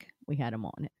time week? we had him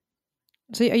on it.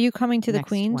 So are you coming to the Next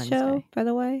Queen's show, Wednesday. by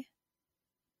the way?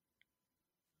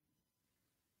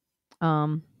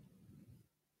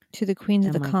 To the Queens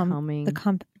of Am I coming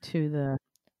to the?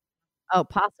 Oh,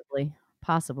 possibly.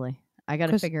 I got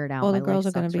to figure it out. All My the girls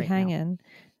are going going to be hanging.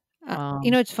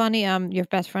 You know, it's funny. Your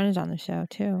best friend is on the show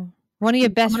too. One of your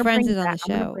best friends is on the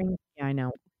show. Yeah, I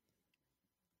know.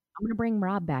 I'm gonna bring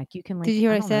Rob back. You can like. Did you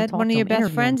hear what I said? One of your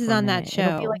best friends is on that show.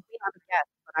 It'll be like we have a guest,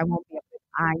 but I won't be.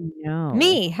 I know.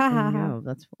 Me, ha ha ha. No,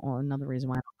 that's another reason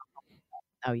why.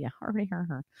 Oh yeah, already heard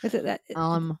her. Is it that?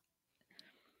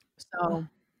 So,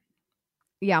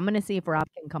 yeah, I'm gonna see if Rob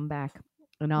can come back,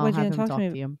 and I'll have him talk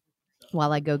to you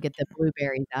while I go get the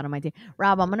blueberries out of my teeth.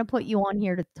 Rob, I'm gonna put you on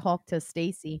here to talk to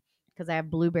Stacy because I have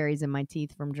blueberries in my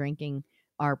teeth from drinking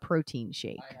our protein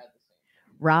shake.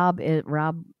 Rob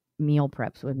meal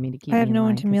preps with me to keep. I have me no in one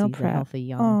line to meal 'cause he's a prep. healthy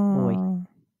young boy.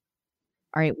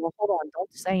 All right, well, hold on.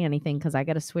 Don't say anything because I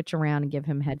got to switch around and give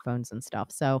him headphones and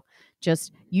stuff. So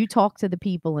just you talk to the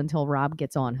people until Rob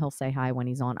gets on. He'll say hi when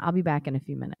he's on. I'll be back in a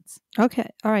few minutes. Okay.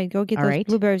 All right. Go get those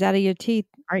blueberries out of your teeth.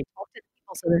 All right. Talk to the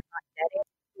people so there's not dead air.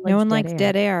 No one likes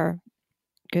dead air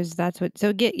because that's what.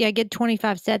 So get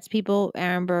 25 sets, people.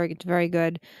 Ehrenberg, it's very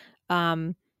good.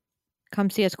 Come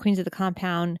see us, Queens of the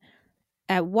Compound,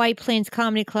 at White Plains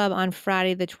Comedy Club on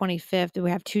Friday the 25th. We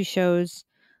have 2 shows.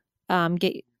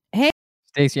 Hey,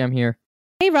 Stacy, I'm here.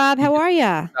 Hey, Rob, how are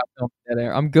you?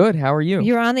 I'm good. How are you?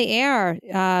 You're on the air.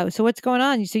 So what's going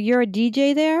on? So you're a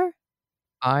DJ there?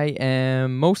 I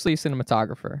am mostly a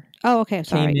cinematographer. Oh, okay.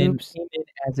 Sorry. Came in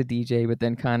as a DJ, but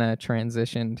then kind of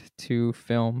transitioned to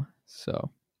film. So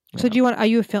do you want? Are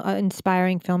you an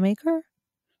inspiring filmmaker?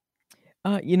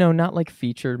 Not like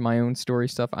featured my own story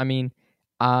stuff. I mean,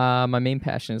 my main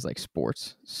passion is like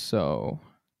sports. So.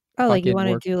 Oh, like you want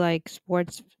to do like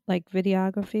sports, like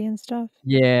videography and stuff?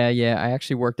 Yeah. I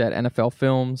actually worked at NFL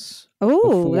Films.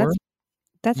 Oh,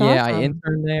 that's awesome. Yeah, I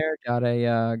interned there. Got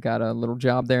a little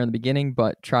job there in the beginning,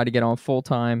 but tried to get on full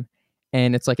time,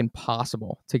 and it's like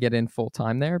impossible to get in full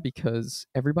time there because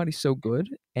everybody's so good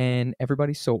and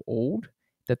everybody's so old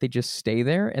that they just stay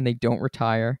there and they don't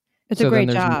retire. It's a great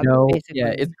job. Basically. Yeah,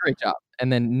 it's a great job,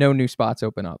 and then no new spots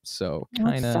open up. So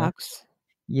kind of sucks.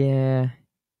 Yeah.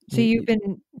 So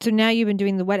now you've been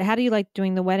doing how do you like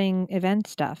doing the wedding event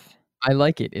stuff? I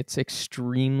like it. It's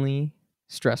extremely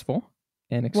stressful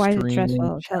and extremely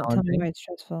challenging. Tell me why it's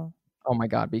stressful. Oh my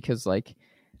God, because like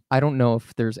I don't know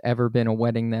if there's ever been a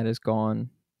wedding that has gone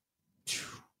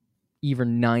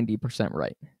even 90%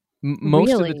 right.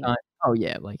 Most of the time. Oh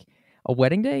yeah, like a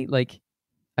wedding day, like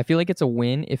I feel like it's a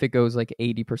win if it goes like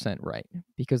 80% right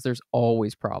because there's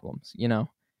always problems,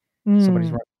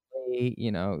 Somebody's running late,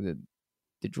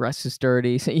 the dress is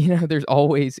dirty. So, there's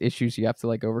always issues you have to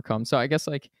like overcome. So I guess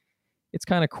like it's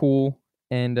kind of cool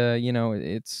and,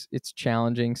 it's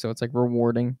challenging. So it's like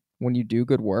rewarding when you do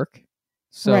good work.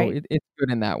 So it's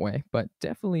good in that way, but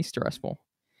definitely stressful.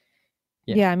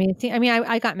 Yeah. I mean,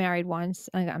 I got married once.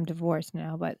 I'm divorced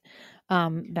now, but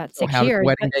about 6 years. How did the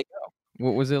wedding day go?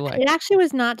 What was it like? It actually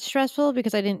was not stressful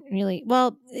because I didn't really.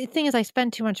 Well, the thing is, I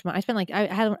spent too much money. I spent like I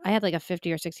had like a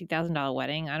 $50,000 or $60,000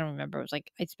 wedding. I don't remember. It was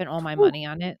like I spent all my money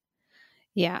on it.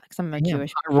 Yeah, because I'm a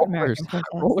Jewish American princess.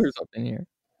 Rollers up in here.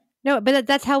 No, but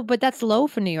that's low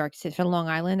for New York City, for Long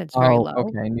Island. It's very low.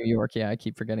 Okay, New York. Yeah, I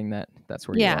keep forgetting that. That's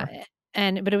where you are.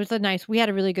 But it was we had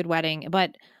a really good wedding,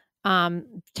 but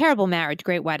terrible marriage,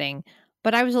 great wedding.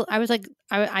 But I was like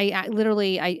I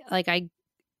literally I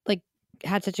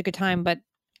had such a good time, but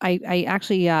I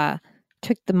actually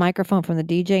took the microphone from the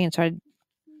DJ and started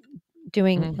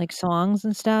doing like songs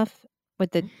and stuff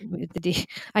with the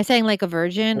I sang like a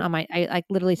virgin on I like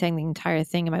literally sang the entire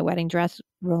thing in my wedding dress,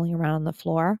 rolling around on the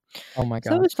floor. Oh my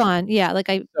So it god. was fun. Yeah, like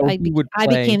So he would I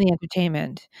play. became the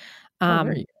entertainment. Oh,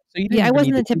 there you go. So you didn't Yeah, I even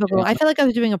wasn't need the the typical. DJ. I felt like I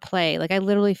was doing a play. Like I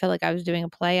literally felt like I was doing a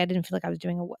play. I didn't feel like I was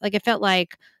doing like it felt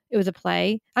like it was a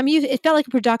play. I mean, it felt like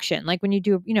a production. Like when you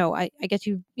do, I guess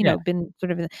you've Yeah. been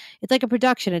sort of. It's like a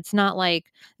production. It's not like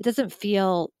it doesn't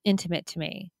feel intimate to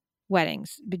me.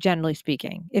 Weddings, but generally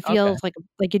speaking, it Okay. feels like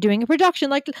you're doing a production.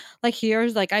 Like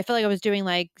here's like I feel like I was doing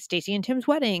like Stacy and Tim's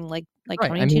wedding, like Right.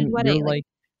 Tony I and Tim's mean, wedding.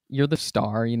 you're the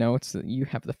star, you know, you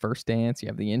have the first dance, you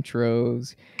have the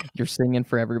intros, you're singing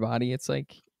for everybody. It's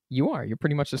like you're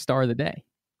pretty much the star of the day.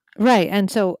 Right. And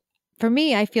so for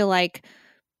me, I feel like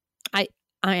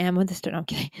I am with the student. I'm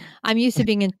kidding. I'm used to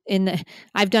being in the,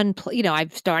 I've done,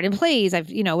 I've starred in plays,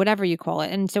 whatever you call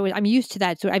it. And so I'm used to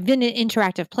that. So I've been in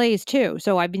interactive plays too.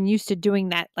 So I've been used to doing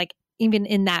that, like even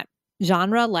in that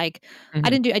genre. Like I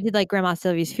did like Grandma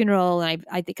Sylvia's funeral. And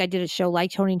I think I did a show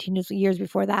like Tony and Tina's years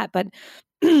before that. But,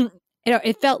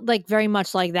 it felt like very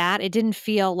much like that. It didn't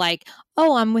feel like,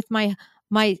 oh, I'm with my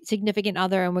significant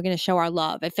other and we're going to show our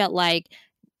love. It felt like,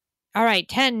 all right,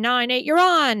 10, 9, 8, you're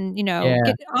on, Yeah.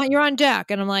 get on, you're on deck.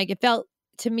 And I'm like, it felt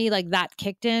to me like that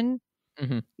kicked in,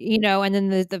 and then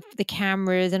the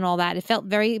cameras and all that. It felt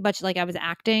very much like I was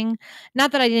acting.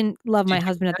 Not that I didn't love my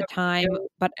husband at the time,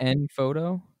 but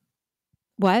photo?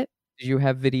 What? Did you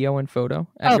have video and photo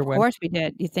at Oh, your of wedding? course we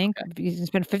did. You think Okay. you can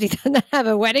spend 50,000 to have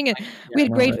a wedding? And we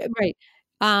had great, right.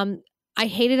 I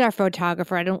hated our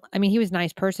photographer. He was a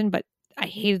nice person, but I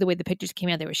hated the way the pictures came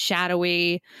out. They were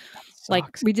shadowy. Like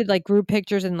we did like group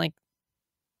pictures and like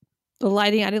the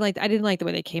lighting. I didn't like the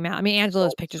way they came out. I mean,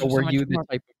 Angela's pictures So were were so much you the more.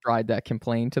 type of bride that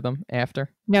complained to them after?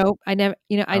 No, I never.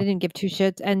 I Oh. didn't give two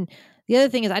shits. And the other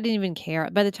thing is, I didn't even care.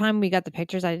 By the time we got the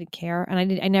pictures, I didn't care, and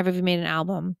I never even made an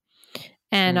album.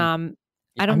 And Yeah,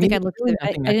 I don't think I it's looked really at I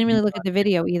nothing that didn't can be really look at the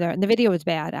video either. And the video was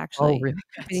bad, Oh, actually. really?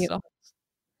 That sucks.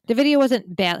 The video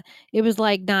wasn't bad. It was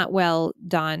like not well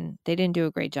done. They didn't do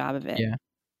a great job of it. Yeah.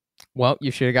 Well,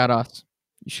 you should have got us.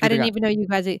 I didn't even know you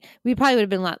guys. We probably would have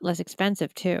been a lot less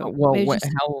expensive too. Well, It was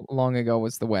just how long ago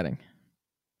was the wedding?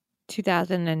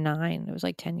 2009. It was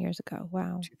like 10 years ago.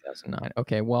 Wow. 2009.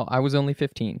 Okay, well, I was only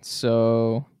 15,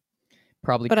 so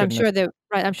probably But I'm couldn't sure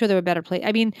have. I'm sure there were better places.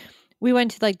 I mean, we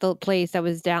went to like the place that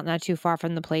was down not too far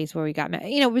from the place where we got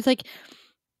married. It was like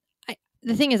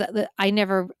the thing is that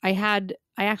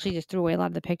I actually just threw away a lot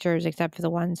of the pictures except for the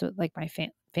ones with like my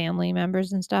family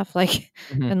members and stuff, like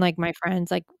and like my friends.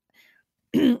 Like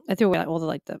I threw away all the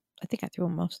I think I threw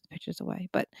most of the pictures away,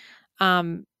 but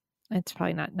it's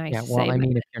probably not nice Yeah, to well, say. I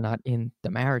mean, if you're not in the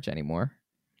marriage anymore,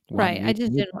 why Right. do I you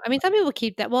just need didn't. I mean, some people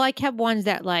keep that. Well, I kept ones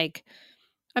that like.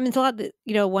 I mean, it's a lot that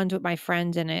ones with my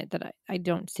friends in it that I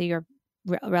don't see or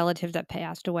relatives that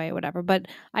passed away or whatever. But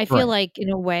I feel Right. like in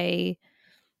a way,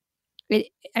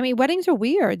 weddings are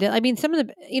weird. I mean, some of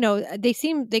the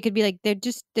they could be like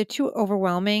they're too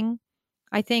overwhelming.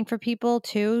 I think for people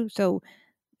too. So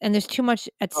and there's too much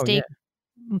at Oh, yeah. stake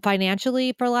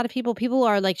financially for a lot of people. People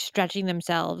are like stretching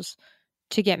themselves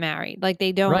to get married. Like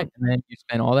they don't. Right, and then you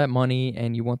spend all that money,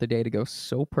 and you want the day to go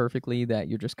so perfectly that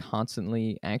you're just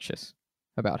constantly anxious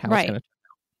about how it's Right. gonna turn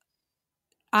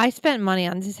out. I spent money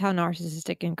on this is how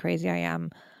narcissistic and crazy I am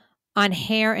on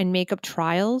hair and makeup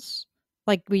trials,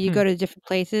 like where you go to different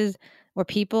places or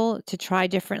people to try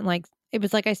different it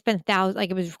was like I spent thousands like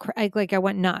it was like I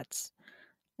went nuts.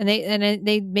 And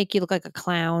they make you look like a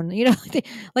clown,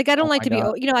 like I don't Oh like my to be,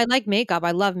 god. I like makeup.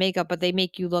 I love makeup, but they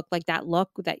make you look like that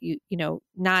look that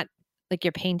not like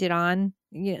you're painted on.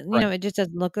 Right. It just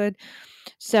doesn't look good.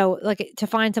 So like to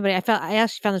find somebody, I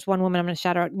actually found this one woman I'm going to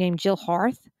shout her out named Jill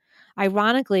Harth.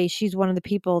 Ironically, she's one of the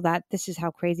people that this is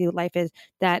how crazy life is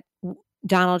that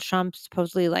Donald Trump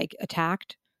supposedly like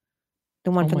attacked. The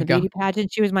one Oh from my the god. beauty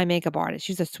pageant. She was my makeup artist.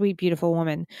 She's a sweet, beautiful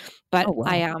woman. But Oh,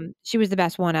 wow. she was the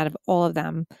best one out of all of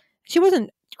them. She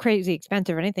wasn't crazy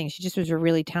expensive or anything. She just was a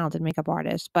really talented makeup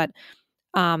artist. But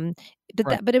Right.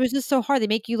 but it was just so hard. They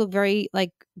make you look very like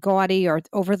gaudy or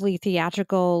overly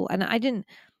theatrical. And I didn't,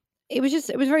 it was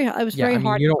very Yeah, I mean,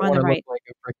 hard you to don't find the wanna look right. like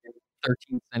a freaking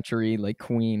 13th century, like,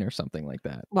 queen or something like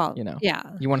that, Well, you know? yeah.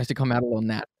 You want us to come out a little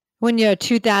nat. When you're a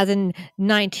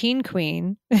 2019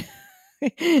 queen,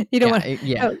 you don't want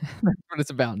yeah. That's what it's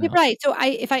about now. right. So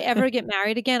if I ever get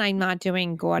married again, I'm not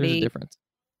doing gaudy. There's a difference.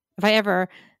 If I ever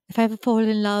fall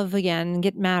in love again and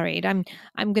get married, I'm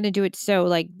gonna do it so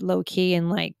like low key and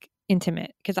like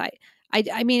intimate because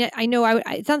I mean I know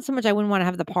it's not so much I wouldn't want to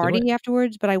have the Do it. party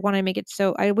afterwards, but I want to make it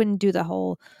so I wouldn't do the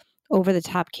whole over the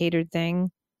top catered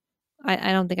thing.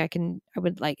 I don't think I can. I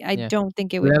would like. I Yeah. don't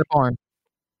think it Do it would. at a barn.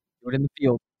 Do it in the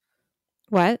field.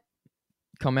 What?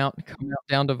 Come out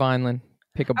down to Vineland.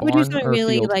 Pick a I would do barn something or a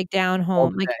really field like down all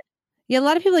home. Like, day. yeah, a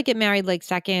lot of people that get married like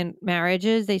second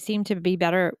marriages, they seem to be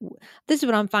better. This is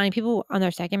what I'm finding. People on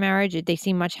their second marriage, they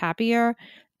seem much happier,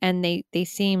 and they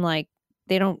seem like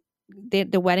they don't.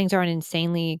 The weddings aren't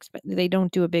insanely. They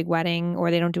don't do a big wedding, or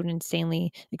they don't do an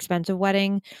insanely expensive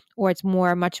wedding, or it's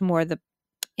much more the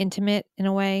intimate in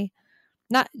a way.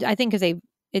 Not, I think, because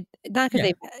not because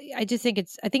Yeah. they. I just think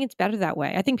I think it's better that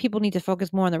way. I think people need to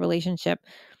focus more on the relationship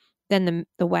than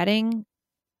the wedding,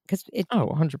 because it. Oh,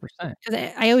 100%.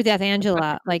 Because I always ask Especially Angela,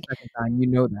 for the like, second time. You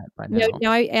know that by now.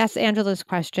 now I asked Angela this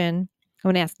question. I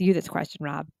want to ask you this question,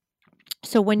 Rob.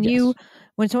 So Yes.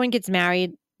 when someone gets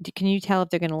married, can you tell if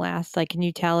they're going to last? Like, can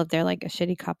you tell if they're like a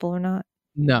shitty couple or not?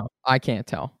 No, I can't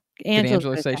tell. Did Angela's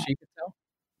Angela good at say that. she could tell?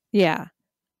 Yeah,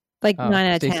 like Oh, 9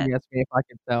 out of Stacy 10. asked me if I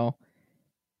could tell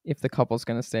if the couple's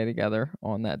gonna stay together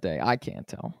on that day. I can't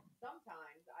tell.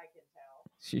 Sometimes I can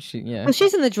tell. Yeah. Well,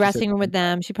 she's in the She said dressing room with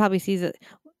them. She probably sees it.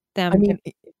 I mean,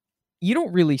 you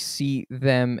don't really see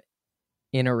them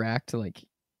interact like,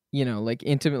 like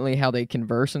intimately how they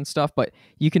converse and stuff, but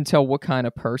you can tell what kind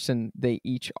of person they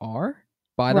each are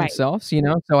by Right. themselves,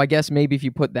 So I guess maybe if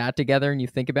you put that together and you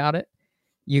think about it,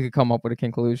 you could come up with a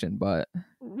conclusion, but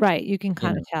Right, you can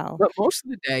kind of tell. But most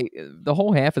of the day, the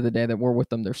whole half of the day that we're with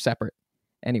them, they're separate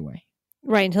anyway.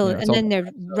 Right, It's and all then they're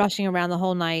different, so rushing around the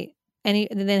whole night, and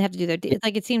then they have to do their Yeah. it's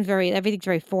like it seems everything's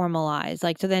very formalized,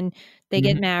 like, so then they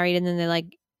get Mhm. married, and then they're,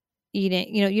 like,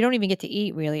 eating you don't even get to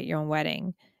eat really at your own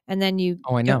wedding, and then you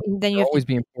Oh, I don't know. then you They're have to always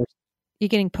being forced. you're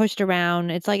getting pushed around,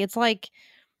 it's like, and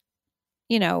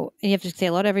you have to say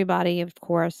hello to everybody, of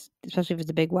course, especially if it's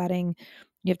a big wedding.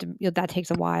 You have to that takes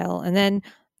a while, and then,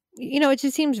 it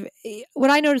just seems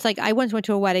what I noticed, like, I once went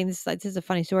to a wedding, this is a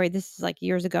funny story, this is, like,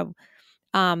 years ago.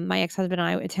 My ex-husband and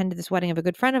I attended this wedding of a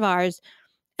good friend of ours,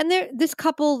 and this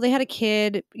couple, they had a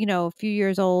kid, a few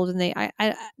years old, and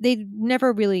they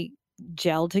never really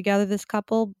gelled together, this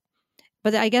couple,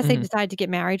 but I guess they Mhm. decided to get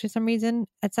married for some reason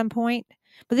at some point,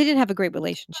 but they didn't have a great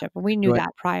relationship, and we knew Do it.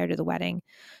 that prior to the wedding.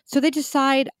 So they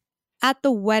decide at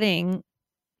the wedding,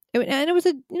 and it was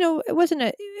it wasn't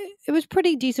it was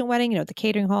pretty decent wedding, the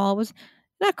catering hall was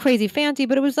not crazy fancy,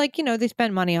 but it was like, they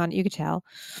spent money on it, you could tell.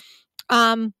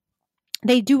 Um,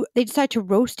 they decide to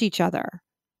roast each other.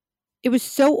 It was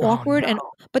so Oh, awkward, no.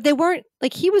 but they weren't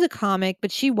like, he was a comic,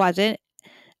 but she wasn't,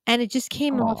 and it just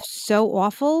came off Oh, so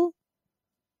awful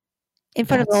in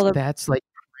front of all the that's, like,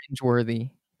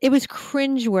 cringeworthy. it was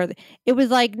cringeworthy. It was,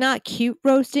 like, not cute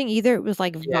roasting either, it was,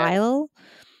 like, Yeah. vile.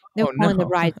 They were Oh, calling the no.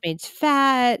 bridesmaids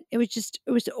fat. It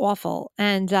was awful,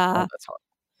 and, Oh, that's hard.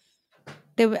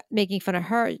 they were making fun of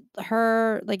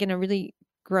her, like, in a really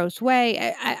gross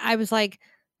way. I was like,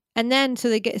 and then so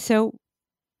they get so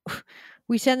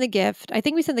we send the gift. I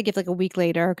think we sent the gift like a week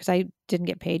later because I didn't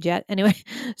get paid yet. Anyway,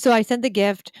 so I sent the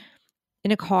gift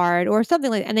in a card or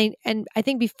something like, and I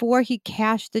think before he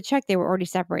cashed the check, they were already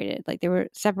separated. Like, they were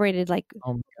separated like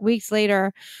Oh my god. weeks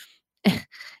later,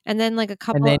 and then like a And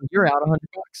couple, then you're out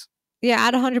 $100. yeah,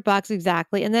 at $100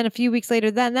 exactly, and then a few weeks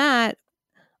later than that,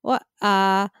 what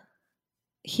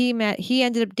he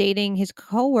ended up dating his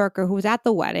coworker who was at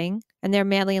the wedding, and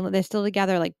they're still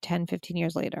together like 10, 15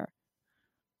 years later.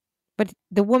 But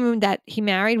the woman that he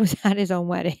married was at his own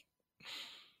wedding.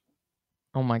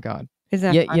 Oh my god. Is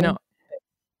that Yeah, funny?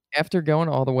 after going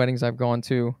to all the weddings I've gone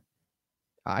to,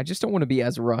 I just don't wanna be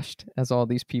as rushed as all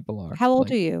these people are. How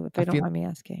old are Like, you, if I I don't feel mind me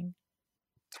asking?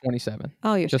 27.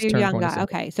 Oh, Just you're a turned young guy. 27.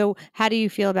 Okay. So how do you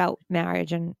feel about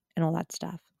marriage and all that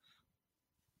stuff?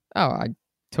 Oh, I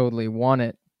totally want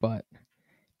it, but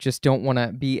just don't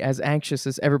wanna be as anxious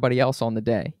as everybody else on the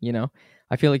day,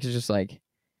 I feel like it's just, like,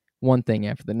 one thing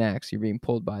after the next. You're being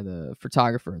pulled by the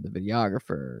photographer, the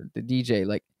videographer, the DJ,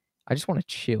 like, I just wanna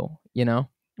chill.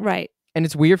 Right. And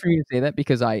it's weird for me to say that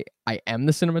because I am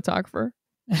the cinematographer,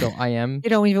 so I am You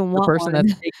don't even the want person one.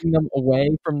 that's taking them away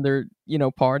from their,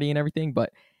 party and everything,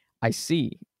 but I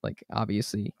see, like,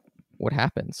 obviously what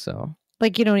happens, so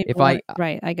Like, you don't even if want it.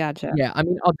 Right. I gotcha. yeah, I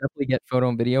mean, I'll definitely get photo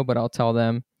and video, but I'll tell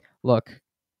them, "Look,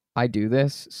 I do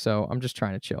this, so I'm just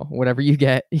trying to chill. Whatever you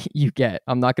get, you get.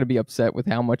 I'm not gonna be upset with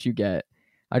how much you get.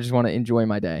 I just wanna enjoy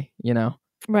my day?"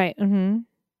 Right. Mm-hmm.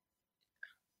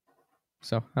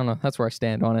 So, I don't know, that's where I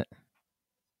stand on it.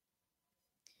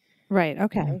 Right. Yeah.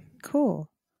 Okay. Cool.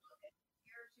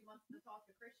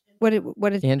 What is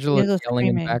Angela's Angela yelling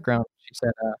in the screaming? background. She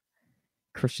said,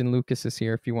 "Christian Lucas is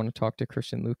here if you wanna talk to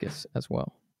Christian Lucas as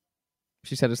well."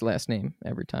 She said his last name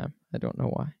every time. I don't know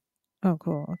why. Oh,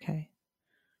 cool. Okay.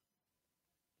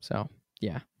 So,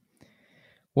 yeah.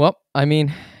 Well, I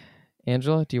mean,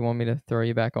 Angela, do you want me to throw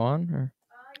you back on, or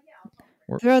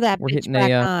Throw that we're bitch hitting back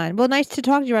a on. Well, nice to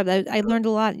talk to you, Rob. I learned a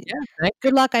lot. yeah? Thank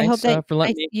Good you. luck. I hope Thanks that for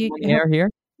letting me you come on the air here.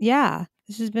 yeah,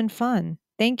 this has been fun.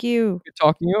 Thank you. Good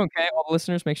talking to you. Okay, all the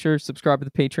listeners, make sure to subscribe to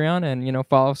the Patreon and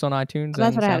follow us on iTunes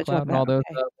That's and what I had to talk SoundCloud and all about. those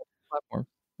Okay. platforms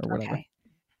or whatever. Okay.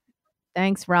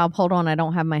 Thanks, Rob. Hold on, I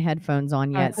don't have my headphones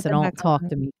on All right, yet, put so them don't back talk on.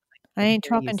 to me. I ain't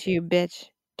talking to you, bitch.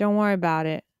 Don't worry about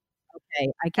it.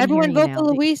 Okay, I can hear Everyone you vote now. for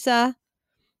Louisa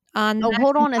on the Oh,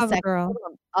 hold National on a Cover second. Girl.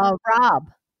 Hold on.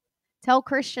 Rob, tell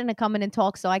Christian to come in and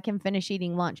talk so I can finish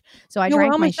eating lunch. So I No, we're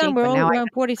drank my almost done. shake, but now We're on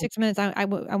 46 minutes. I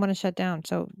want to shut down.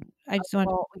 So I just want.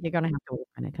 well, you're gonna have to wait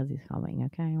a minute because he's coming.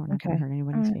 Okay, we're not gonna Okay. hurt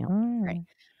anybody's All feelings.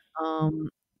 right.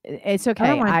 It's I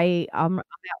don't okay. mind. I'm at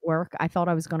work. I thought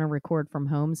I was gonna record from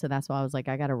home, so that's why I was like,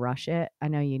 I gotta rush it. I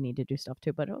know you need to do stuff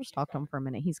too, but I'll just talk to him for a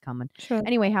minute. He's coming. Sure.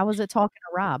 Anyway, how was it talking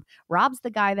to Rob? Rob's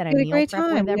the guy that I We had a meal great prep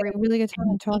time. with We had every a really good week, and time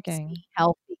he keeps talking. me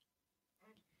healthy.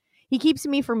 He keeps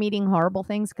me from eating horrible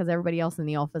things because everybody else in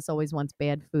the office always wants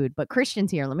bad food. But Christian's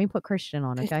here. Let me put Christian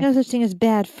on, There's okay? no such thing as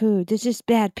bad food. There's just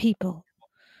bad people.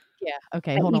 Yeah.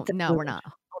 Okay. I Hold eat on. the No, food. we're not.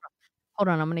 Hold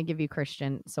on. I'm gonna give you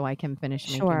Christian so I can finish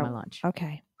making Sure. my lunch. Okay.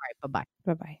 All right. Bye-bye.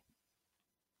 Bye-bye.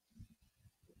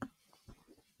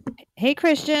 Hey,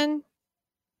 Christian.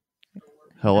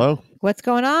 Hello? What's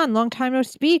going on? Long time no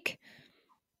speak.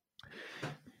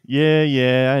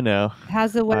 Yeah, I know.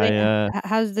 How's the wedding? I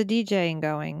How's the DJing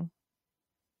going?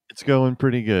 it's going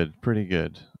pretty good.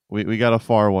 We got a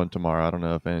far one tomorrow. I don't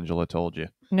know if Angela told you.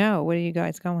 No, where are you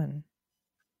guys going?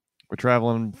 We're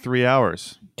traveling 3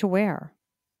 hours. To where?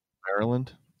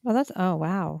 Maryland. Oh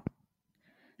wow.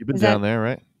 You've been Is down that there,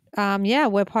 right? yeah,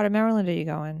 what part of Maryland are you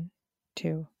going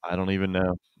to? I don't even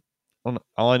know.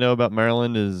 All I know about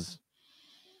Maryland is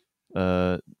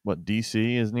what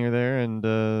DC is near there and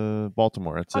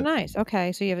Baltimore. That's Oh it. nice.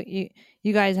 Okay. So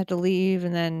you guys have to leave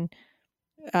and then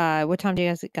what time do you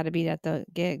guys got to be at the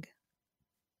gig?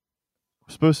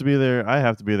 We're supposed to be there. I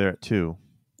have to be there at 2.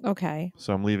 Okay.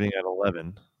 So I'm leaving at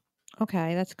 11.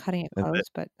 Okay, that's cutting it And close,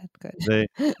 but that's good.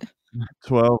 They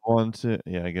 12 1 2.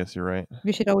 Yeah, I guess you're right.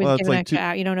 You should always Well, give it's an like extra 2.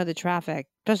 hour. You don't know the traffic,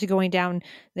 especially going down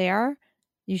there.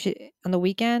 You should on the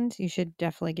weekend. You should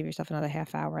definitely give yourself another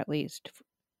half hour at least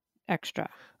extra.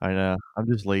 I know. I'm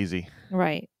just lazy.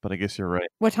 Right. But I guess you're right.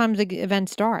 What time does the event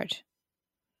start?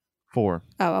 4.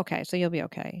 Oh, okay. So you'll be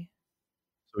okay.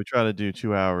 So we try to do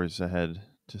 2 hours ahead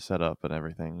to set up and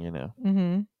everything,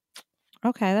 Mm-hmm.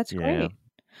 Okay, that's Yeah. great.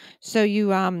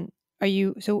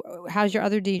 So how's your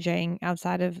other DJing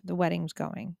outside of the weddings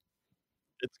going?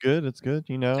 It's good. So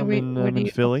I'm in what do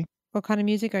you Philly. what kind of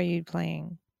music are you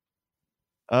playing?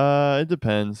 It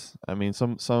depends. I mean,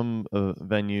 some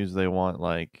venues they want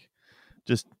like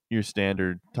just your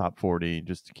standard top 40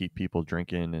 just to keep people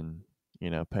drinking and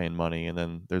paying money, and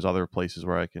then there's other places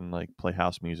where I can like play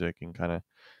house music and kind of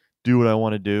do what I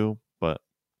want to do, but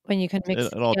When you can mix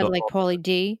it it all together does. like Paulie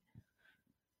D?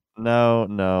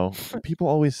 No. People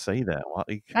always say that.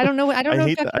 Like, I don't know. I don't I know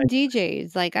hate that. fucking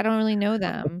DJs. Like I don't really know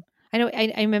them. I know.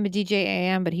 I remember DJ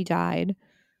AM, but he died.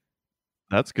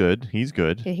 That's good. He's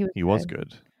good. Yeah, he was He was good.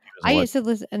 good. He was I a used to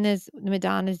listen, and there's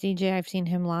Madonna's DJ. I've seen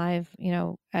him live.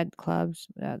 At clubs.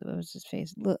 What was his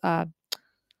face?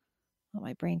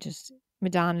 My brain just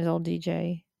Madonna's old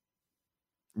DJ.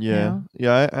 Yeah,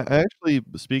 yeah. I actually,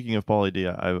 speaking of Pauly D,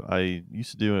 I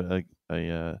used to do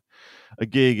a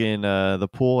gig in the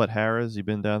pool at Harrah's. You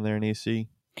been down there in AC?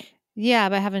 Yeah,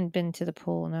 but I haven't been to the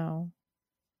pool. No.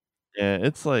 Yeah,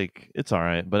 it's all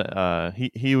right, but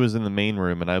he was in the main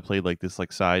room and I played like this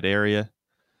like side area,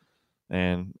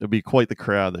 and it'd be quite the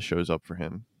crowd that shows up for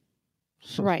him.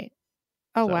 Right.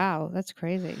 Oh So wow, that's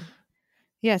crazy.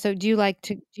 Yeah. So do you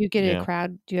get a yeah,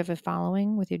 crowd? Do you have a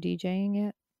following with your DJing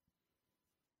yet?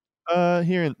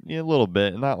 here a little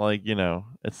bit, not like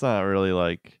it's not really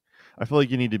like. I feel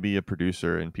like you need to be a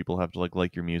producer and people have to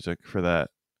like your music for that.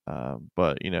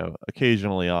 But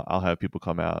occasionally I'll have people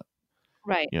come out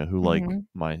Right. who like Mm-hmm.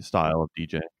 my style of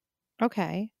DJ.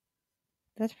 Okay.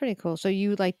 That's pretty cool. So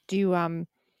you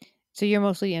so you're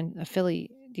mostly a Philly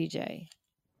DJ.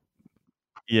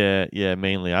 Yeah,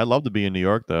 mainly. I'd love to be in New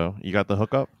York though. You got the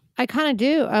hookup? I kind of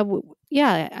do.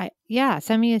 Yeah.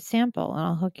 Send me a sample and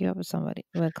I'll hook you up with somebody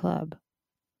with a club.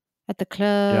 At the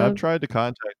Yeah, I've club. tried to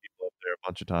contact people up there a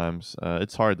bunch of times.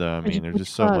 It's hard though. I mean, there's Which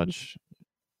just so clubs?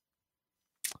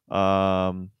 much.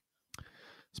 Um,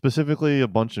 Specifically a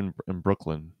bunch in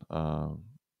Brooklyn.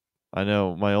 I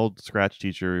know my old scratch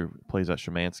teacher plays at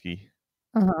Shemansky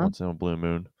Uh-huh. once in a blue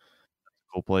moon.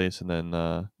 Cool place. And then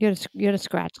You had a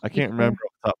scratch I can't teacher? remember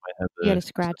off the top of my head You had a the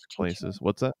scratch specific teacher? places.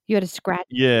 What's that? You had a scratch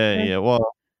Yeah, teacher? yeah. Well,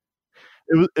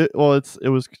 it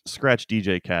was Scratch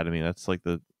DJ Academy. That's like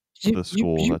the The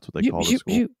school. That's what they call the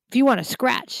school. If you want to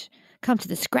scratch, come to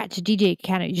the Scratch DJ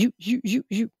Academy.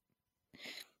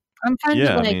 I'm friends with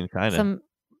Yeah, I mean, kind of. some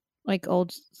like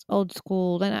old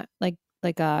school, then like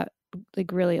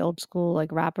really old school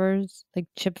like rappers like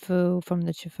Chip Fu from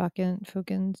the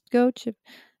Fukins, go Chip,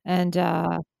 and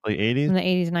Like 80s? from the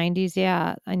 80s, 90s.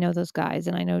 Yeah, I know those guys,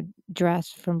 and I know Dress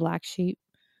from Black Sheep.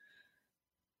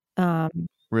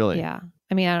 Really? Yeah.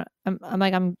 I mean,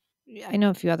 I know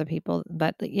a few other people,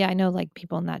 but yeah, I know like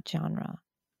people in that genre.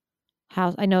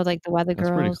 I know like the Weather That's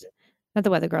pretty Girls, cool. not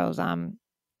the Weather Girls.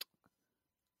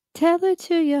 Tell it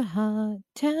to your heart,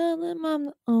 tell them I'm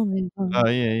the only one. Oh,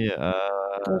 yeah.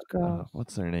 Those girls.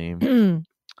 What's their name?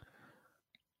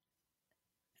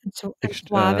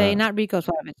 Suave, not Rico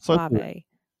Suave, Such a- Suave.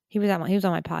 He was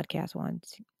on my podcast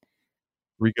once.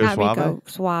 Rico Not Suave? Rico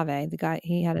Suave. The guy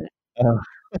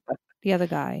the other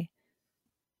guy.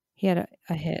 He had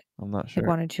a hit, I'm not like sure.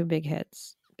 1 or 2 big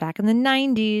hits back in the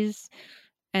 90s,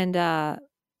 and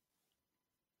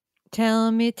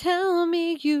tell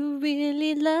me you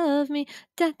really love me.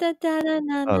 Da da da da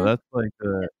na Oh, na. that's like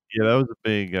yeah, that was a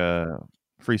big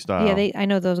freestyle. Yeah, I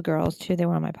know those girls too. They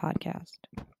were on my podcast.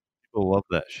 People love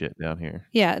that shit down here.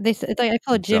 Yeah, it's like I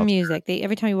call it In gym South music.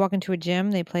 Every time you walk into a gym,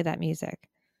 they play that music.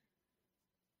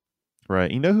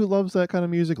 Right. You know who loves that kind of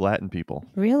music? Latin people.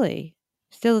 Really?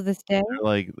 Still to this day? They're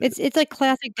like It's like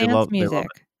classic they dance love music.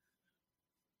 it.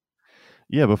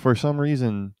 Yeah, but for some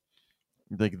reason,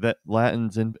 like that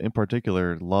Latins in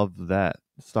particular love that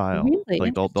style. Really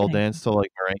Like they'll interesting. dance to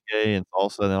like merengue and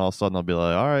salsa, and then all of a sudden they'll be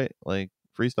like, "All right, like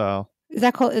freestyle." Is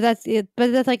that called? That's it.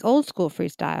 But that's like old school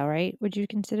freestyle, right? Would you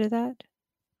consider that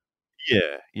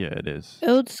Yeah, it is.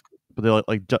 old school? But they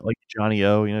like Johnny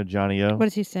O. You know Johnny O. What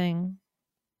does he sing?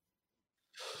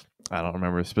 I don't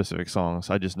remember specific songs.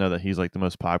 I just know that he's like the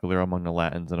most popular among the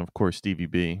Latins, and of course Stevie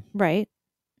B. Right.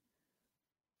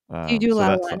 Do you do a So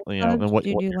lot of that's Latin you know, clubs? and Do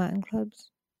you do Latin clubs?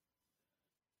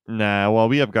 Nah, well,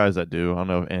 we have guys that do. I don't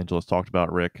know if Angela's talked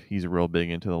about Rick. He's real big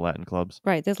into the Latin clubs.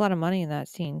 Right. There's a lot of money in that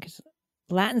scene because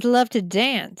Latins love to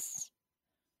dance.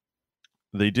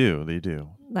 They do.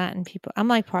 Latin people. I'm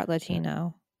like part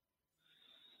Latino.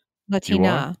 You are?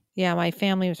 Latina. Yeah, my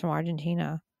family was from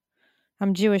Argentina.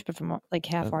 I'm Jewish, but from like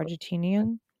half Okay.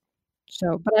 Argentinian.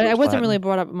 So, but I What's wasn't Latin? really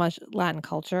brought up much Latin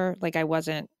culture. Like I was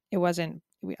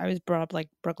brought up like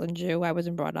Brooklyn Jew. I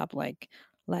wasn't brought up like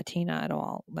Latina at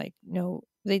all. Like no,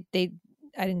 I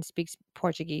didn't speak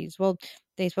Portuguese. Well,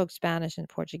 they spoke Spanish and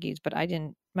Portuguese, but I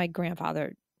didn't. My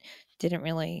grandfather didn't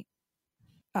really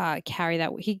carry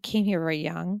that. He came here very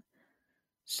young,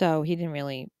 so he didn't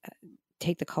really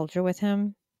take the culture with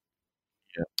him.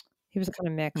 Yeah. He was kind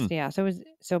of mixed. Yeah.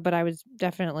 But I was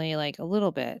definitely like a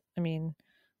little bit. I mean,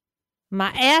 my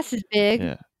ass is big,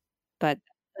 Yeah. but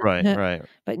Right.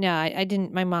 But no, I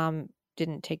didn't. My mom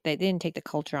didn't take that. They didn't take the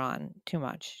culture on too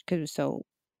much because it was so.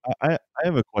 I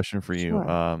have a question for you.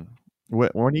 Sure. When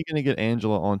are you going to get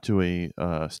Angela onto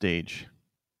a stage?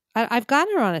 I've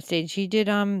gotten her on a stage. She did.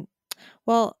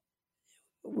 Well,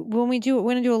 when we're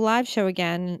gonna do a live show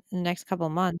again in the next couple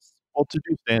of months. Well, to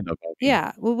do stand up.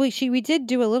 Yeah. Well, we did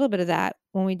do a little bit of that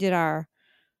when we did our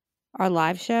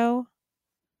live show.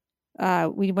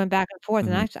 We went back and forth,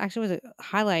 and actually was a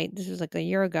highlight. This was like a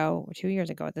year ago or 2 years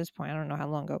ago at this point. I don't know how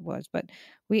long ago it was, but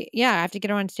I have to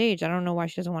get her on stage. I don't know why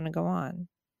she doesn't want to go on.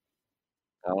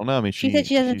 I don't know. I mean, She said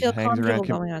she doesn't feel hangs around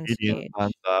comfortable going on comedians stage.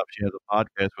 nonstop. She has a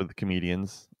podcast with the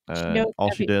comedians. knows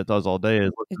All she does all day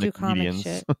is listen do to comic comedians.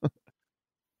 shit.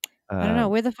 I don't know.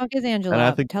 Where the fuck is Angela? And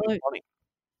I think Tell her. she's funny.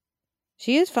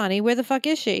 She is funny. Where the fuck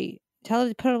is she? Tell her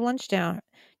to put her lunch down.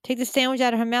 Take the sandwich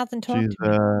out of her mouth and talk to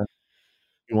me.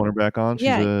 You want her back on?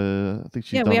 Yeah. I think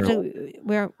she's done we have her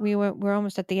to. We're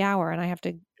almost at the hour, and I have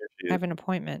to have an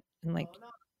appointment. And like.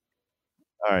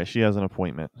 All right, she has an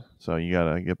appointment, so you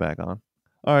gotta get back on.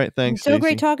 All right, thanks. So Stacey.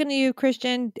 great talking to you,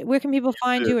 Christian. Where can people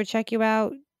find you or check you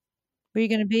out? Where are you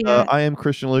going to be at? I am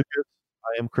Christian Lucas.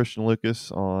 I am Christian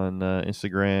Lucas on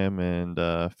Instagram and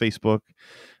Facebook.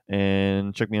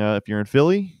 And check me out if you're in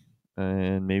Philly,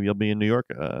 and maybe I'll be in New York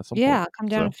at some point. Yeah, come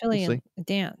down to Philly we'll and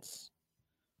dance.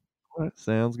 All right,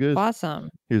 sounds good.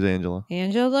 Awesome. Here's Angela.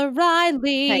 Angela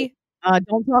Riley. Hey,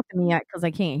 don't talk to me yet because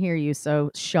I can't hear you. So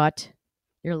shut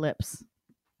your lips.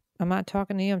 I'm not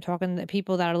talking to you. I'm talking to the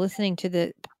people that are listening to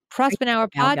the Prussman Hour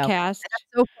podcast. That's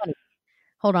so funny.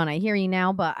 Hold on. I hear you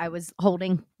now, but I was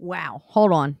holding. Wow.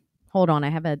 Hold on. I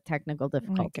have a technical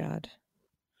difficulty. Oh,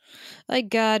 my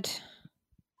God.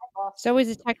 So is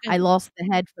it technical? I lost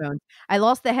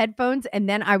the headphones. And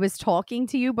then I was talking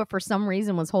to you, but for some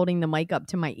reason was holding the mic up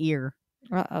to my ear.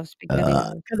 Uh-oh,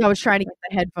 because I was trying to get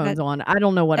the headphones on. I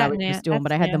don't know what I was just doing,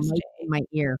 but I had the mic in my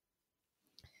ear.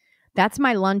 That's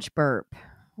my lunch burp.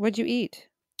 What'd you eat?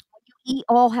 You eat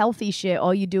all healthy shit.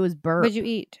 All you do is burp. What'd you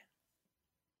eat?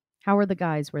 How were the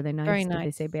guys? Were they nice? Very Did nice.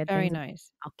 they say bad Very things?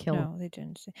 nice. I'll kill them. No, they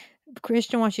didn't say.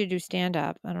 Christian wants you to do stand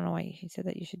up. I don't know why he said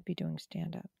that you should be doing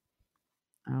stand up.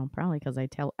 Oh, probably because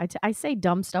I say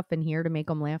dumb stuff in here to make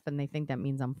them laugh, and they think that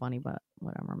means I'm funny. But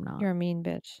whatever, I'm not. You're a mean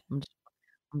bitch. I'm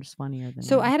just funnier than.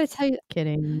 So them. I had to tell you.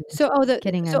 Kidding. So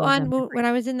Kidding. I so love on them. when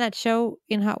I was in that show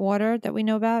in Hot Water that we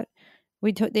know about,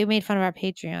 they made fun of our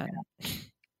Patreon.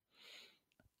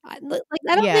 I don't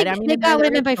think they got what I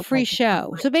meant by free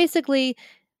show. So basically,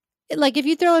 like if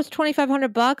you throw us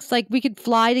 $2,500, like we could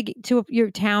fly to your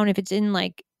town if it's in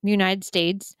like the United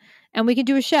States, and we could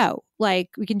do a show. Like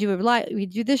we can do we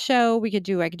could do this show. I could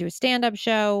do a stand up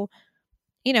show.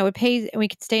 You know, it pays, and we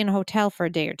could stay in a hotel for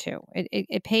a day or two.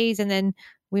 It pays, and then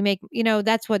we make. You know,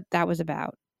 that's what that was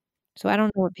about. So I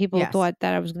don't know what people thought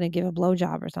that I was going to give a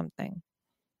blowjob or something.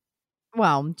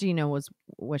 Well, Gino was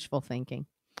wishful thinking.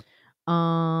 Yeah,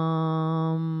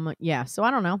 so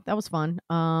I don't know. That was fun.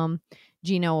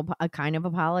 Gino kind of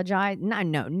apologized.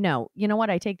 No. You know what?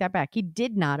 I take that back. He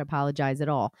did not apologize at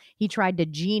all. He tried to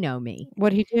Gino me.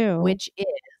 What'd he do?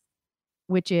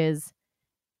 Which is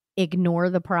ignore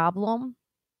the problem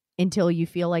until you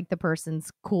feel like the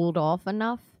person's cooled off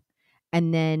enough,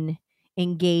 and then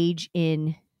engage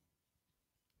in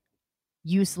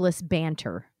useless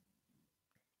banter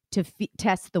to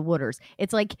test the waters.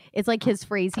 It's like his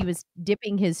phrase. He was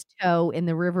dipping his toe in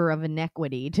the river of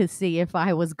inequity to see if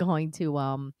I was going to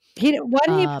why did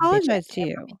he apologize to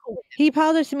you? He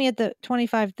apologized to me at the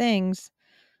 25 things.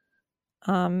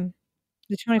 The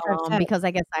 25 steps. Because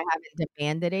I guess I haven't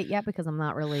demanded it yet, because I'm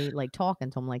not really like talking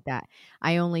to him like that.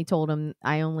 I only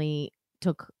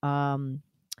took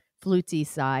Flutzy's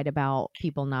side about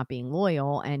people not being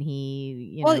loyal, and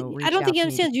he, I don't think he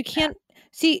understands. You can't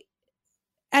see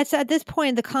at this point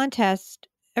in the contest,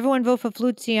 everyone vote for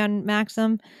Flutzy on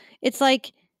Maxim. It's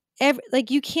like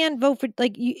you can't vote for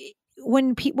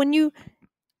when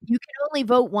you can only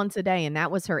vote once a day, and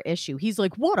that was her issue. He's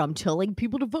like, "What? I'm telling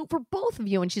people to vote for both of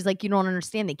you," and she's like, "You don't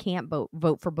understand. They can't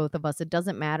vote for both of us. It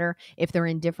doesn't matter if they're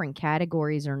in different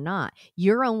categories or not.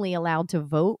 You're only allowed to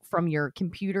vote from your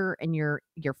computer and your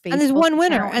Facebook. And there's one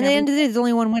winner, and at the end of the day, there's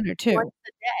only one winner too. Once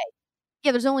a day.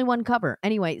 Yeah, there's only one cover.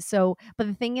 Anyway, but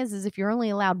the thing is if you're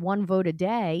only allowed one vote a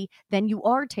day, then you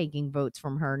are taking votes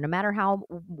from her. No matter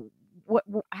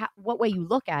what way you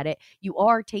look at it, you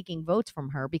are taking votes from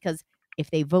her, because if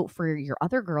they vote for your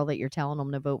other girl that you're telling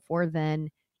them to vote for, then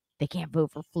they can't vote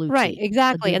for Flutzy. Right,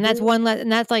 exactly. And that's one less,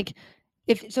 and that's like,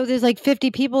 there's like 50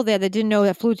 people there that didn't know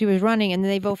that Flutzy was running, and then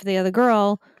they vote for the other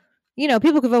girl. You know,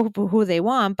 people could vote for who they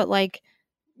want, but like,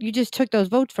 you just took those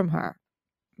votes from her.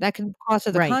 That could cost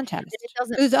her the contest.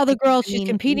 There's other girls she's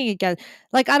competing against.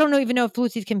 Like, I don't even know if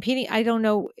Flutzy's competing. I don't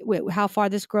know how far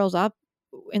this girl's up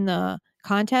in the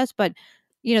contest, but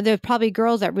you know, there's probably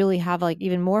girls that really have like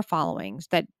even more followings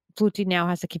that Flutzy now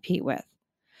has to compete with.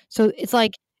 So it's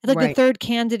like the third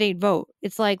candidate vote.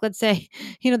 It's like, let's say,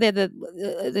 you know, they're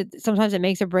sometimes it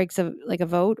makes or breaks a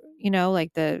vote, you know,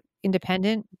 like the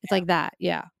independent. It's like that.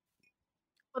 Yeah.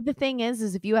 But the thing is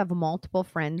if you have multiple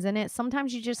friends in it,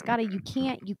 sometimes you just gotta, you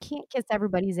can't kiss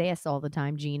everybody's ass all the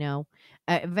time, Gino.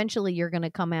 Eventually you're gonna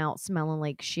come out smelling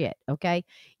like shit. Okay.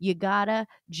 You gotta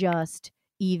just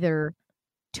either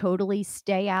totally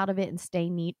stay out of it and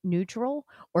stay neutral,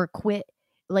 or quit.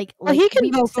 Like he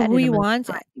can vote for who he wants,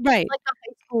 right? He's like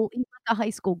a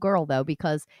high school girl though,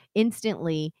 because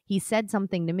instantly he said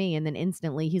something to me, and then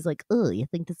instantly he's like, "Oh, you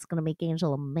think this is gonna make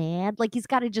Angela mad?" Like he's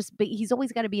got to just be. He's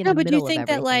always got to be in the middle. No, but do you think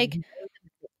that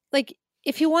like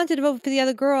if he wanted to vote for the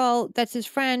other girl, that's his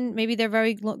friend. Maybe they're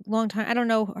very long time. I don't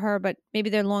know her, but maybe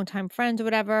they're longtime friends or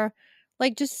whatever.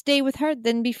 Like just stay with her,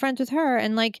 then be friends with her,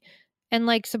 and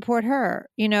support her,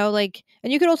 you know, like,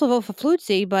 and you could also vote for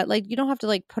Flutzy, but like, you don't have to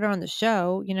like put her on the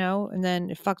show, you know, and then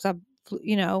it fucks up,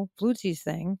 you know, Flutzy's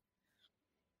thing.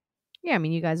 Yeah, I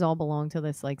mean, you guys all belong to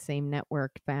this like same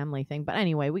network family thing. But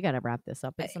anyway, we got to wrap this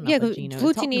up. It's enough of Gino.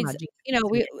 Flutzy needs, you know,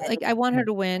 I want her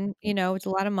to win, you know, it's a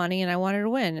lot of money and I want her to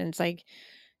win. And it's like,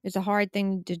 it's a hard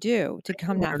thing to do to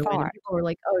come that far. People are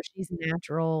like, oh, she's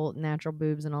natural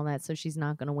boobs and all that, so she's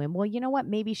not going to win. Well, you know what?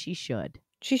 Maybe she should.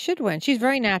 She should win. She's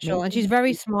very natural and she's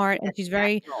very smart and she's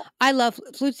very, I love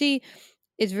Flutzy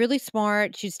is really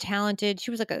smart. She's talented. She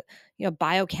was like a, you know,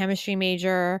 biochemistry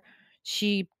major.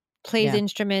 She plays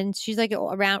instruments. She's like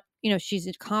around, you know, she's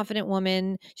a confident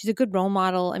woman. She's a good role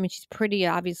model. I mean, she's pretty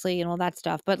obviously and all that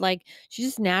stuff, but like, she's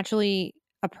just naturally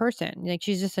a person. Like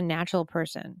she's just a natural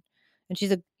person. And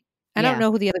she's I don't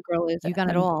know who the other girl is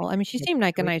at all. I mean, she seemed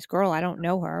like a nice girl. I don't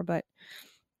know her, but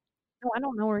No, I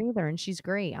don't know her either, and she's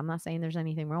great. I'm not saying there's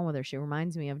anything wrong with her. She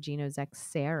reminds me of Gino's ex,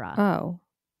 Sarah. Oh.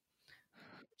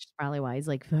 Which is probably why he's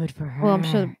like, vote for her. Well, I'm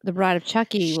sure the Bride of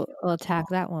Chucky will attack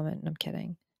that woman. I'm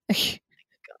kidding.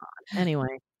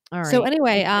 Anyway, all right. So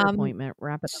anyway, appointment.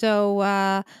 Wrap it up. So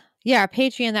yeah, our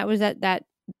Patreon. That was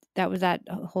that was that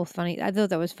whole funny. I thought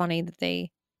that was funny that they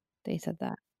said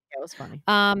that. It was funny.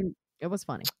 It was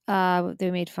funny.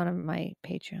 They made fun of my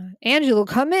Patreon. Angela,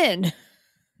 come in.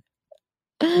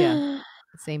 Yeah,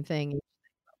 same thing.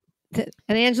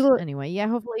 And Angela. Anyway, yeah,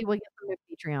 hopefully we'll get some new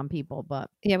Patreon people, but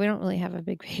yeah, we don't really have a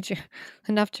big Patreon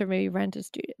enough to maybe rent a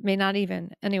studio. May not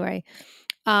even. Anyway,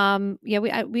 yeah,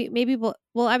 we maybe we'll.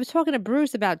 Well, I was talking to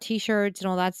Bruce about T-shirts and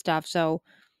all that stuff. So,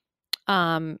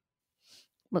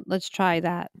 let's try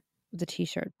that with the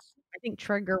T-shirts. I think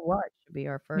Trigger What should be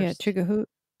our first. Yeah, Trigger Who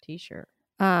T-shirt.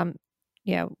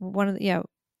 Yeah, one of the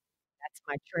That's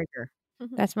my trigger.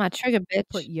 That's my trigger, bitch.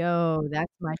 Put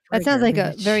that's my trigger. That sounds like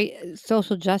bitch. a very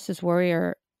social justice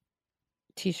warrior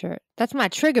T-shirt. That's my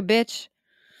trigger, bitch.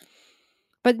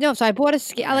 But no, so I bought a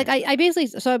scale. Like I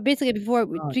basically before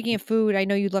speaking of food, I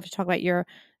know you'd love to talk about your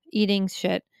eating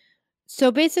shit.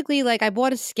 So basically, like I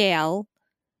bought a scale.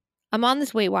 I'm on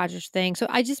this Weight Watchers thing, so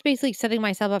I just basically setting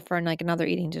myself up for like another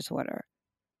eating disorder.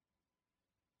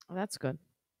 Oh, that's good.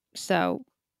 So,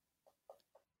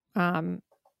 I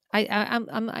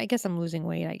guess I'm losing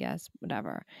weight. I guess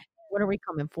whatever. What are we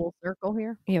coming full circle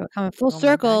here? Yeah, we're coming full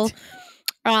circle.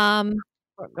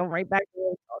 Go right back to what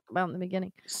we talked about in the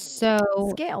beginning. So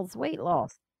scales, weight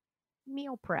loss,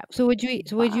 meal prep. So what'd you eat?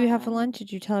 So what'd you have for lunch?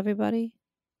 Did you tell everybody?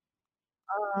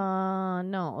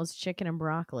 No, it was chicken and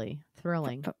broccoli.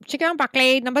 Thrilling. Chicken and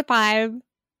broccoli, number 5.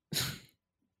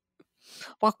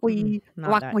 Broccoli,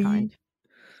 not that kind.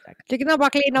 Chicken and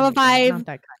broccoli, number 5. Not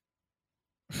that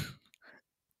kind.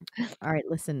 All right,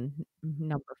 listen,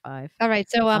 number 5. All right,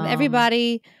 so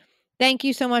everybody, thank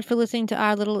you so much for listening to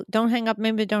our little. Don't hang up.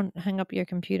 Maybe don't hang up your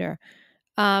computer.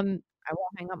 I won't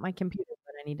hang up my computer,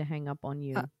 but I need to hang up on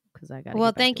you because I got.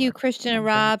 Well, thank you, Christian and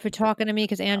Rob, for talking to me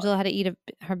because Angela had to eat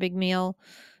her big meal.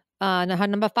 Her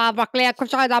number 5 broccoli,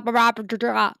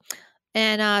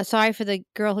 and sorry for the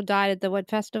girl who died at the what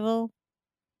festival.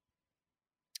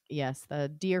 Yes, the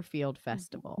Deerfield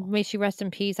Festival. May she rest in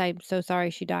peace. I'm so sorry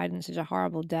she died in such a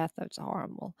horrible death. That's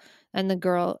horrible. And the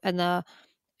girl and the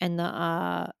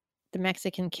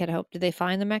Mexican kid. I hope. Did they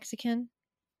find the Mexican?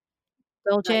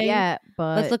 Dolce. Not yet,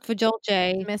 but let's look for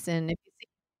Dolce. Missing. If you see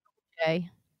Dolce,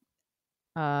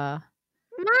 mommy,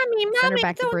 send her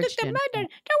back to someone took Bridgeton. the murder.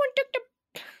 Someone took the.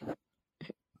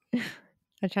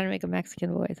 I'm trying to make a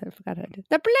Mexican voice. I forgot how to do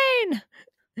the plane.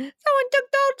 Someone took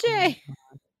Dolce.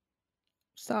 Oh,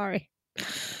 sorry.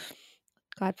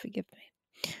 God forgive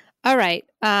me. All right.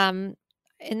 In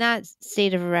that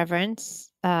state of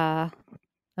reverence, I'm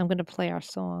going to play our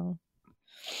song.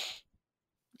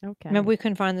 Okay. Remember we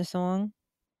couldn't find the song?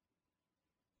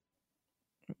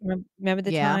 Remember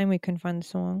the time we couldn't find the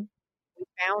song? We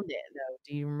found it though.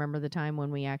 Do you remember the time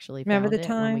when we actually remember found the it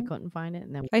time when we couldn't find it?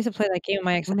 And then I used to play that game with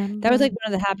my ex. That was like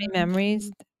one of the happy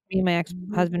memories me and my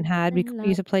ex-husband had. We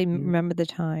used to play Remember the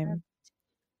Time.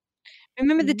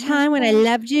 Remember the time when I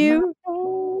loved you?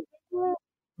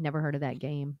 Never heard of that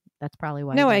game. That's probably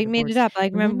why. No, I made it up.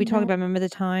 Like remember we talked about remember the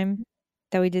time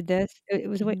that we did this? It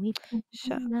was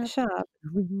shut up.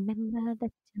 Remember the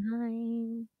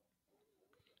time.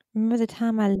 Remember the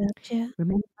time I loved you?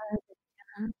 Remember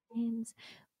the times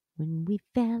when we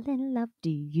fell in love. Do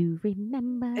you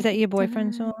remember? Is that your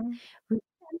boyfriend's song? Remember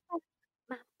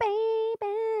my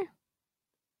baby.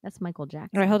 That's Michael Jackson.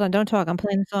 All right, hold on. Don't talk. I'm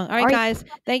playing the song. All right, guys.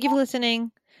 Thank you for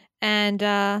listening. And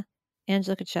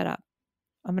Angela could shut up.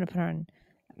 I'm going to put her on.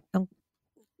 I'm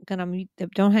going to mute.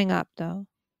 Don't hang up, though.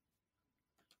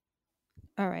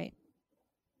 All right.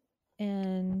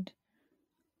 And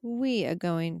we are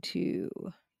going to...